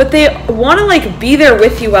 but they want to like be there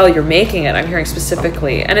with you while you're making it. I'm hearing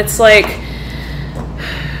specifically, and it's like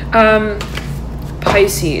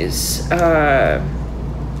Pisces.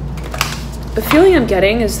 The feeling I'm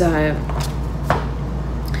getting is that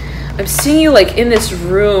I'm seeing you like in this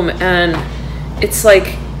room, and it's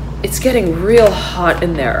like it's getting real hot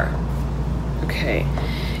in there. Okay,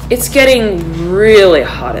 it's getting really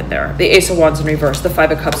hot in there. The Ace of Wands in reverse, the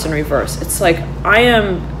Five of Cups in reverse. It's like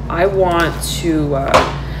I'm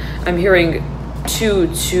hearing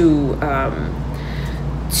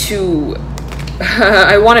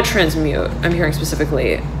I want to transmute, I'm hearing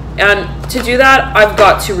specifically. And to do that, I've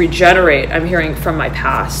got to regenerate, I'm hearing, from my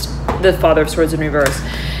past, the Father of Swords in reverse.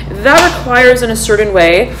 That requires, in a certain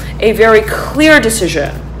way, a very clear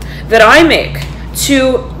decision that I make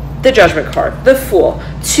to the Judgment card, the Fool,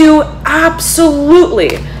 to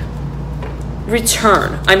absolutely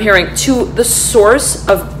return, I'm hearing, to the source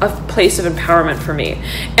of place of empowerment for me.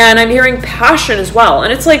 And I'm hearing passion as well.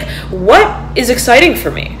 And it's like, what is exciting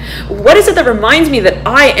for me? What is it that reminds me that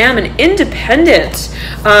I am an independent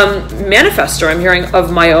manifester, I'm hearing,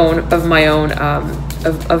 of my own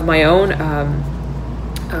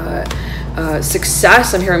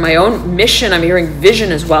success, I'm hearing my own mission, I'm hearing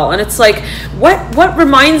vision as well. And it's like, what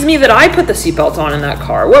reminds me that I put the seatbelt on in that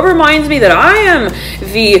car? What reminds me that I am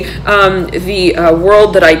the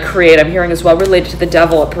world that I create, I'm hearing as well, related to the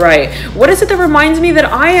devil upright? What is it that reminds me that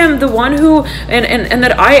I am the one who, and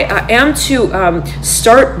that I am to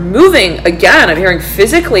start moving again, I'm hearing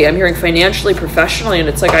physically, I'm hearing financially, professionally. And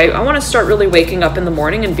it's like, I want to start really waking up in the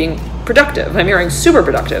morning and being productive. I'm hearing super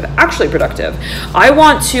productive, actually productive. I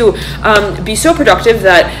want to be so productive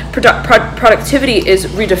that productivity is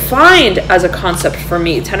redefined as a concept for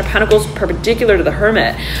me. Ten of Pentacles perpendicular to the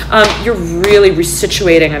Hermit. You're really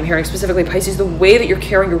resituating, I'm hearing specifically, Pisces, the way that you're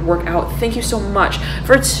carrying your work out. Thank you so much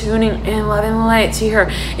for tuning in, love and light, to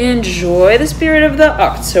here. Enjoy the spirit of the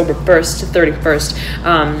October 1st to 31st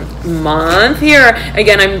month here.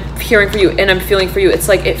 Again, I'm hearing for you and I'm feeling for you. It's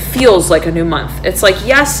like, it feels like a new month. It's like,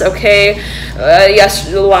 yes, okay. Yes,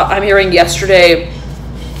 I'm hearing yesterday.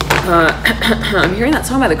 I'm hearing that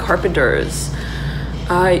song by the Carpenters.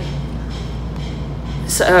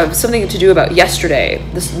 Something to do about yesterday.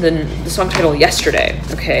 The song title, Yesterday.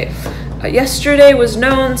 Okay. Yesterday was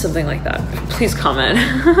known, something like that. Please comment.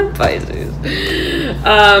 Pisces.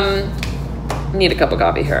 Need a cup of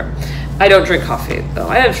coffee here. I don't drink coffee, though.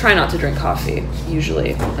 I try not to drink coffee,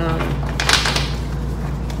 usually.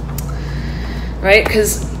 Right?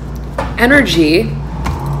 Because energy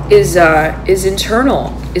is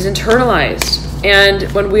internal, is internalized, and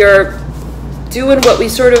when we are doing what we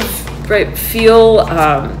sort of feel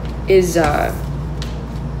is I'm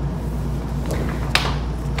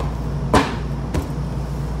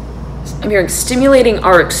hearing stimulating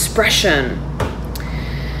our expression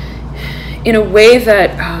in a way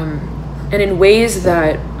that and in ways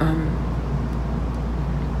that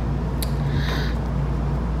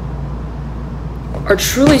are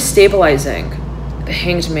truly stabilizing. The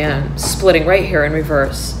Hanged Man splitting right here in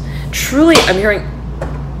reverse. Truly, I'm hearing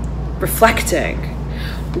reflecting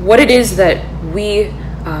what it is that we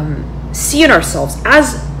see in ourselves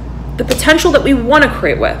as the potential that we want to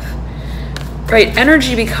create with. Right?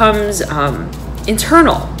 Energy becomes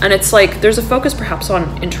internal, and it's like there's a focus perhaps on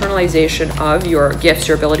internalization of your gifts,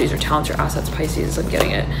 your abilities, your talents, your assets. Pisces, I'm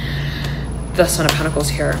getting it. The Son of Pentacles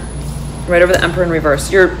here. Right over the Emperor in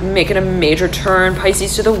reverse. You're making a major turn,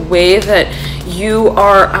 Pisces, to the way that you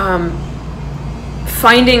are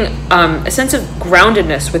finding a sense of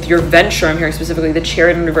groundedness with your venture. I'm hearing specifically the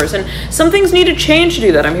Chariot in reverse. And some things need to change to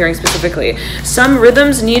do that, I'm hearing specifically. Some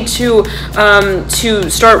rhythms need to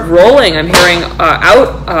start rolling. I'm hearing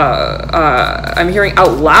I'm hearing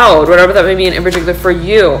out loud, whatever that may mean in particular for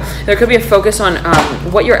you. There could be a focus on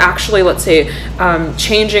what you're actually, let's say,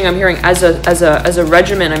 changing. I'm hearing as a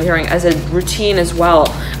regimen. I'm hearing as a routine as well,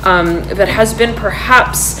 that has been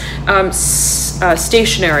perhaps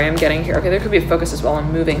stationary. I'm getting here. Okay, there could be a focus as well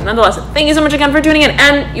on moving. Nonetheless, thank you so much again for tuning in.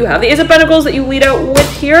 And you have the Ace of Pentacles that you lead out with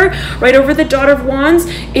here, right over the Daughter of Wands.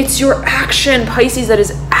 It's your action, Pisces, that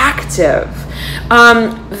is active,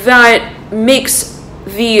 that makes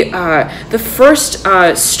the first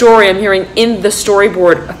story I'm hearing in the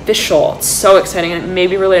storyboard official. It's so exciting, and it may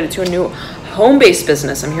be related to a new home-based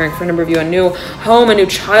business. I'm hearing for a number of you, a new home, a new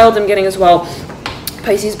child I'm getting as well,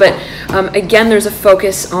 Pisces. But again, there's a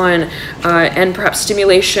focus on and perhaps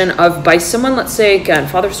stimulation of, by someone, let's say, again,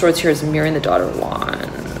 Father of Swords here is mirroring the Daughter of Wands.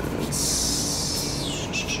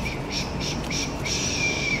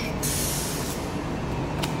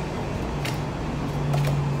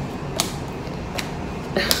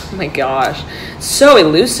 Oh my gosh, so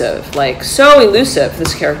elusive, like so elusive,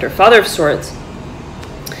 this character, Father of Swords.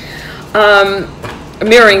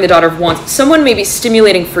 mirroring the Daughter of Wands, someone may be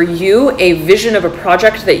stimulating for you a vision of a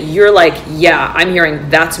project that you're like, yeah, I'm hearing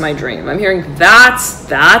that's my dream. I'm hearing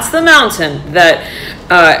that's the mountain that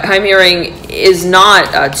I'm hearing is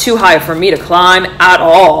not too high for me to climb at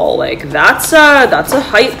all. Like that's a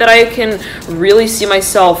height that I can really see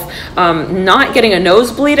myself not getting a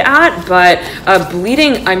nosebleed at, but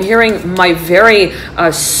bleeding. I'm hearing my very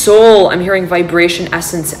soul. I'm hearing vibration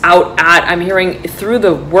essence out at. I'm hearing through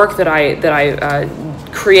the work that I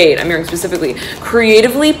create. I'm hearing specifically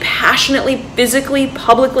creatively, passionately, physically,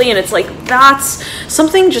 publicly, and it's like that's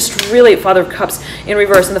something just really, Father of Cups in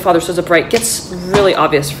reverse and the Father Swords upright gets really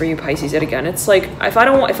obvious for you, Pisces, yet again. It's like if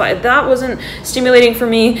that wasn't stimulating for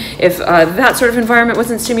me, if that sort of environment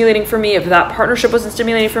wasn't stimulating for me, if that partnership wasn't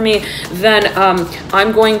stimulating for me, then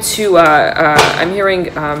I'm going to I'm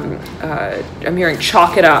hearing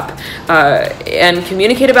chalk it up and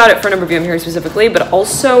communicate about it for a number of you. I'm hearing specifically, but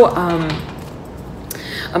also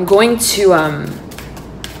I'm going to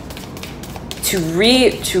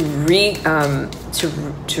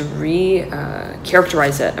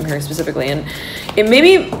characterize it. I'm hearing specifically, and it may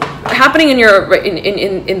be happening in your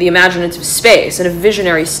in the imaginative space, in a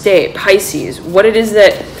visionary state, Pisces. What it is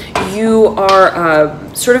that you are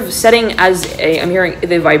sort of setting as I'm hearing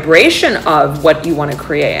the vibration of what you want to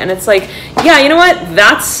create, and it's like, yeah, you know what?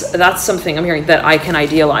 That's something I'm hearing that I can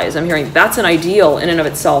idealize. I'm hearing that's an ideal in and of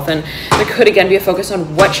itself, and there could again be a focus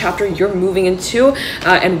on what chapter you're moving into,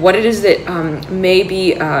 and what it is that may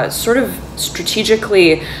be sort of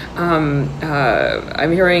strategically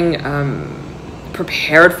I'm hearing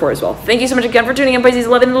prepared for as well. Thank you so much again for tuning in, Pisces.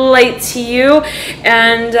 Love and light to you,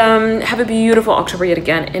 and have a beautiful October yet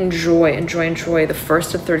again. Enjoy the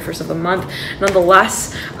 1st to 31st of the month.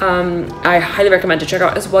 Nonetheless, I highly recommend to check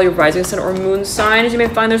out as well your rising sun or moon sign, as you may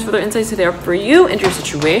find there's further insights there for you into your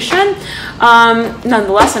situation.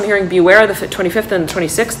 Nonetheless, I'm hearing beware the 25th and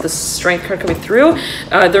 26th, the strength card coming through.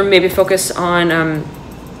 There may be focus on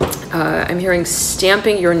I'm hearing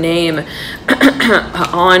stamping your name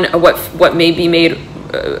on what may be made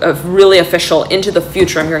really official into the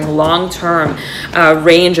future. I'm hearing long-term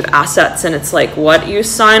range of assets, and it's like what you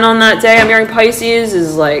sign on that day. I'm hearing Pisces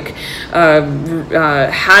is like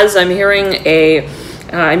has I'm hearing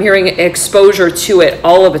exposure to it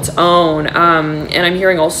all of its own, and I'm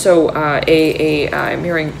hearing also I'm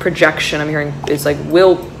hearing projection. I'm hearing it's like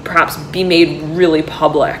will perhaps be made really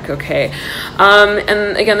public. Okay,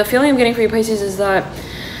 and again, the feeling I'm getting for you, Pisces, is that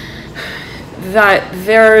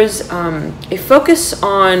there's a focus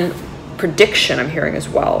on prediction. I'm hearing as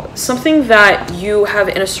well, something that you have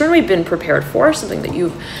in a certain way been prepared for, something that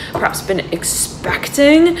you've perhaps been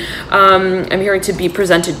expecting. I'm hearing to be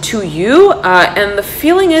presented to you, and the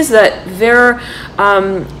feeling is that there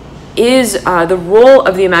is the role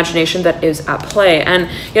of the imagination that is at play. And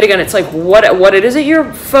yet again, it's like what it is that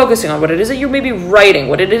you're focusing on, what it is that you're maybe writing,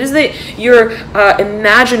 what it is that you're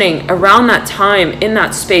imagining around that time in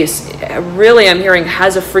that space. Really, I'm hearing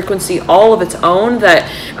has a frequency all of its own that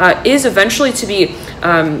is eventually to be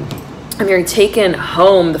I'm hearing taken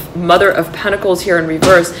home. The Mother of Pentacles here in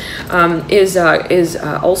reverse is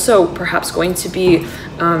also perhaps going to be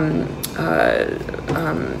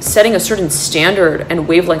setting a certain standard and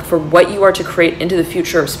wavelength for what you are to create into the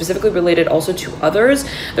future, specifically related also to others.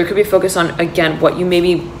 There could be a focus on, again, what you may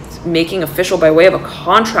be making official by way of a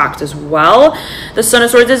contract as well. The Sun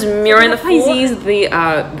of Swords is mirroring the Pisces,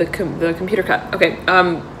 the computer cut. Okay,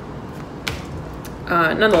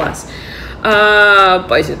 nonetheless,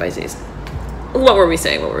 Pisces. What were we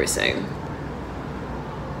saying?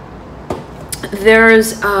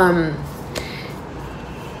 There's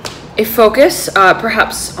a focus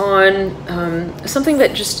perhaps on something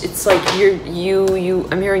that just, it's like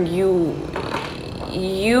I'm hearing you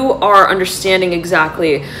are understanding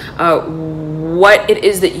exactly what it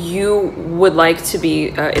is that you would like to be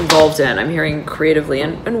involved in. I'm hearing creatively,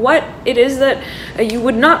 and what it is that you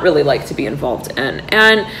would not really like to be involved in.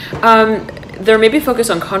 And there may be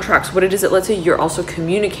focus on contracts, what it is that, let's say, you're also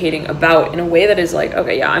communicating about in a way that is like,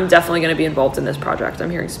 okay, yeah, I'm definitely going to be involved in this project.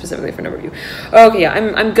 I'm hearing specifically for a number of you. Okay, yeah,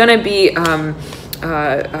 I'm going to be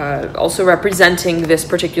also representing this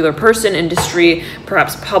particular person, industry,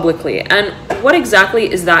 perhaps publicly. And what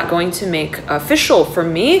exactly is that going to make official for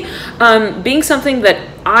me? Being something that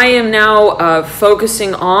I am now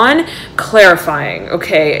focusing on clarifying,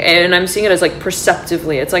 okay, and I'm seeing it as like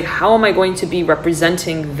perceptively. It's like, how am I going to be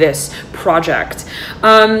representing this project?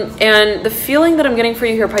 And the feeling that I'm getting for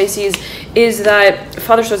you here, Pisces, is that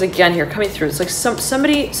Father Stars again here coming through. It's like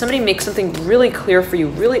somebody makes something really clear for you,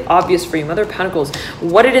 really obvious for you. Mother of Pentacles,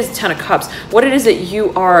 what it is, Ten of Cups, what it is that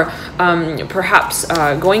you are perhaps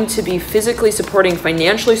going to be physically supporting,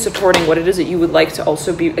 financially supporting, what it is that you would like to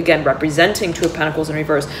also be, again, representing. Two of Pentacles in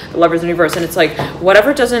reverse, the Lovers in reverse. And it's like,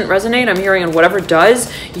 whatever doesn't resonate, I'm hearing, and whatever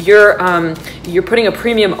does, you're putting a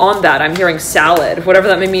premium on that. I'm hearing salad, whatever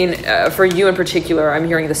that may mean for you in particular. I'm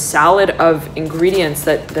hearing the salad of ingredients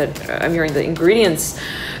that I'm hearing the ingredients,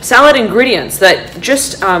 salad ingredients that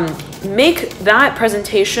just make that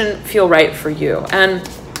presentation feel right for you. And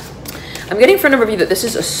I'm getting for a number of you that this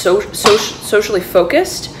is a socially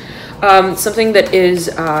focused, something that is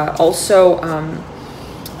also,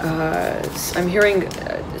 I'm hearing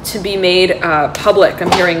to be made public.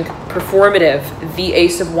 I'm hearing performative, the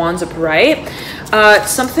Ace of Wands upright,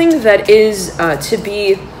 something that is to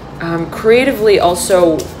be creatively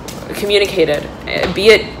also communicated, be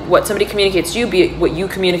it what somebody communicates to you, be it what you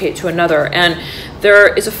communicate to another. And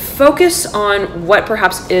there is a focus on what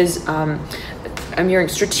perhaps is, I'm hearing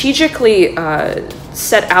strategically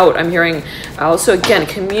set out. I'm hearing also, again,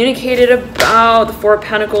 communicated about the Four of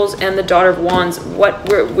Pentacles and the Daughter of Wands, what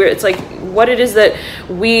it's like, what it is that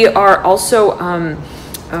we are also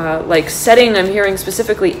like setting, I'm hearing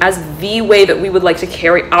specifically, as the way that we would like to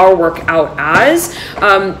carry our work out as,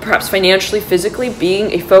 perhaps financially, physically,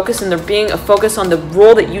 being a focus, and there being a focus on the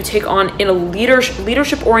role that you take on in a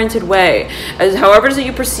leadership-oriented way, as however it is that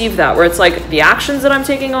you perceive that, where it's like the actions that I'm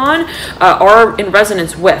taking on are in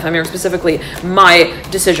resonance with, I'm hearing specifically, my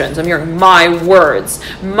decisions, I'm hearing my words,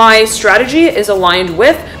 my strategy is aligned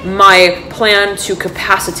with my plan to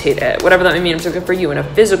capacitate it, whatever that may mean for you in a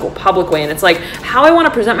physical, public way. And it's like, how I want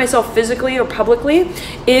to present myself physically or publicly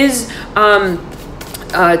is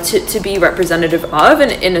to be representative of,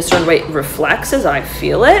 and in a certain way reflects, as I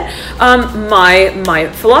feel it,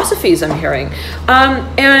 my philosophies, I'm hearing.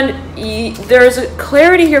 And there's a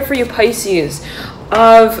clarity here for you, Pisces,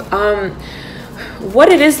 of what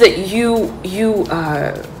it is that you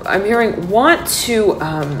I'm hearing want to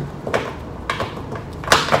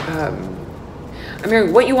I'm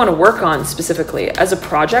hearing what you want to work on specifically as a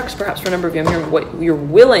project, perhaps for a number of you. I'm hearing what you're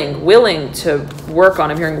willing to work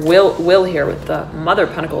on. I'm hearing will here with the Mother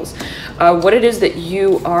of Pentacles. What it is that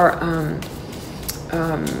you are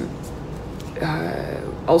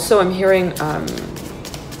also, I'm hearing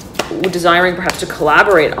desiring perhaps to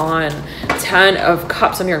collaborate on. Ten of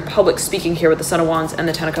Cups, I'm hearing public speaking here with the Son of Wands and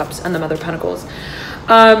the Ten of Cups and the Mother of Pentacles.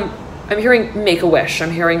 I'm hearing make a wish.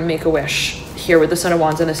 I'm hearing make a wish here with the Son of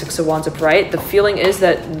Wands and the Six of Wands upright. The feeling is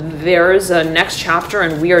that there's a next chapter,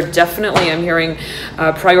 and we are definitely, I'm hearing,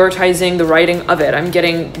 prioritizing the writing of it. I'm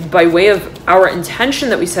getting, by way of our intention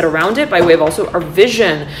that we set around it, by way of also our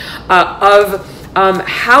vision of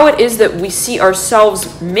how it is that we see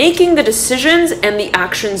ourselves making the decisions and the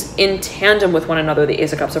actions in tandem with one another. The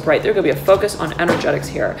Ace of Cups upright. There could be a focus on energetics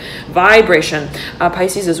here, vibration,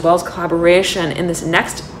 Pisces, as well as collaboration in this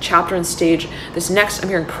next chapter and stage, this next, I'm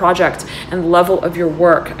hearing, project and level of your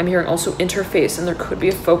work. I'm hearing also interface, and there could be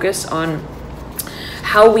a focus on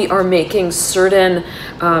how we are making certain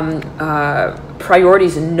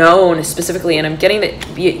priorities known specifically. And I'm getting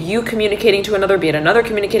that, be it you communicating to another, be it another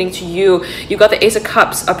communicating to you. You've got the Ace of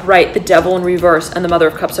Cups upright, the Devil in reverse, and the Mother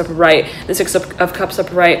of Cups upright, the Six of Cups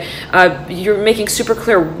upright. You're making super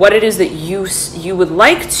clear what it is that you would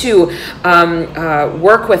like to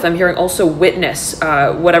work with. I'm hearing also witness,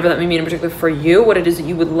 whatever that may mean in particular for you, what it is that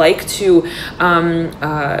you would like to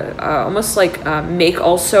almost like make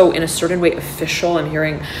also in a certain way official. I'm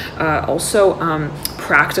hearing also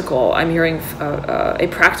practical. I'm hearing a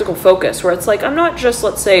practical focus where it's like, I'm not just,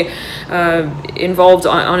 let's say, involved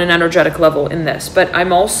on an energetic level in this, but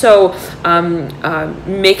I'm also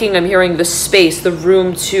making, I'm hearing, the space, the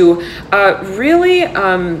room to really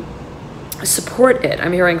support it.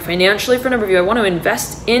 I'm hearing financially for a number of you. I want to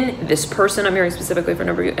invest in this person. I'm hearing specifically for a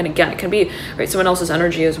number of you. And again, it can be someone else's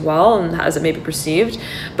energy as well, and as it may be perceived.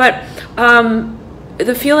 But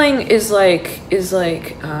the feeling is like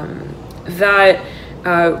that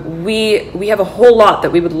we have a whole lot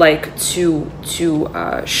that we would like to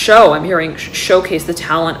show. I'm hearing showcase the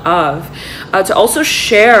talent of, to also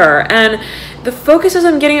share. And the focus, as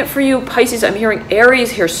I'm getting it for you, Pisces, I'm hearing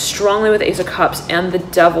Aries here strongly with Ace of Cups and the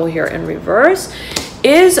Devil here in reverse,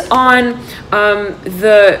 is on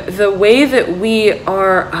the way that we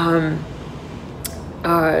are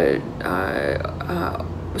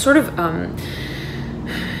sort of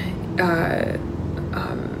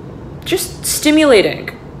just stimulating,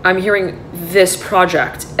 I'm hearing, this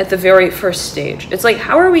project at the very first stage. It's like,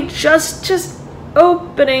 how are we just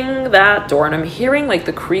opening that door, and I'm hearing like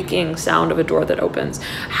the creaking sound of a door that opens.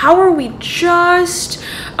 How are we just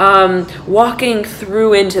walking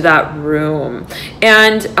through into that room,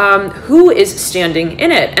 and who is standing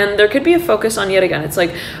in it? And there could be a focus on, yet again, it's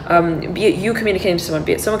like be it you communicating to someone,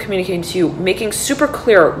 be it someone communicating to you, making super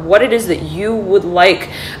clear what it is that you would like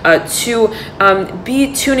to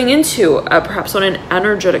be tuning into, perhaps on an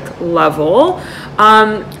energetic level,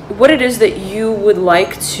 what it is that you would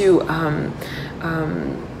like to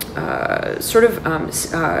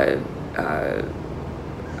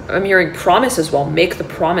I'm hearing promise as well. Make the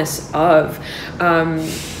promise of.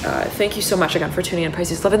 Thank you so much again for tuning in,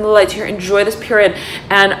 Pisces. Love and the light here. Enjoy this period,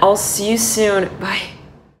 and I'll see you soon. Bye.